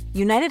states.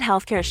 United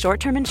Healthcare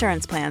short-term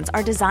insurance plans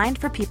are designed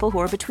for people who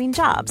are between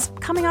jobs,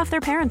 coming off their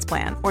parents'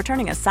 plan, or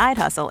turning a side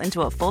hustle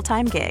into a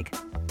full-time gig.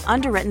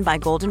 Underwritten by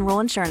Golden Rule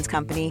Insurance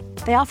Company,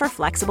 they offer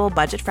flexible,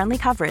 budget-friendly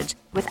coverage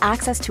with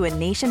access to a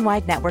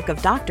nationwide network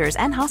of doctors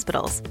and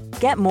hospitals.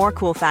 Get more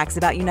cool facts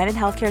about United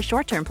Healthcare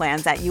short-term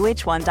plans at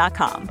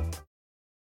uh1.com.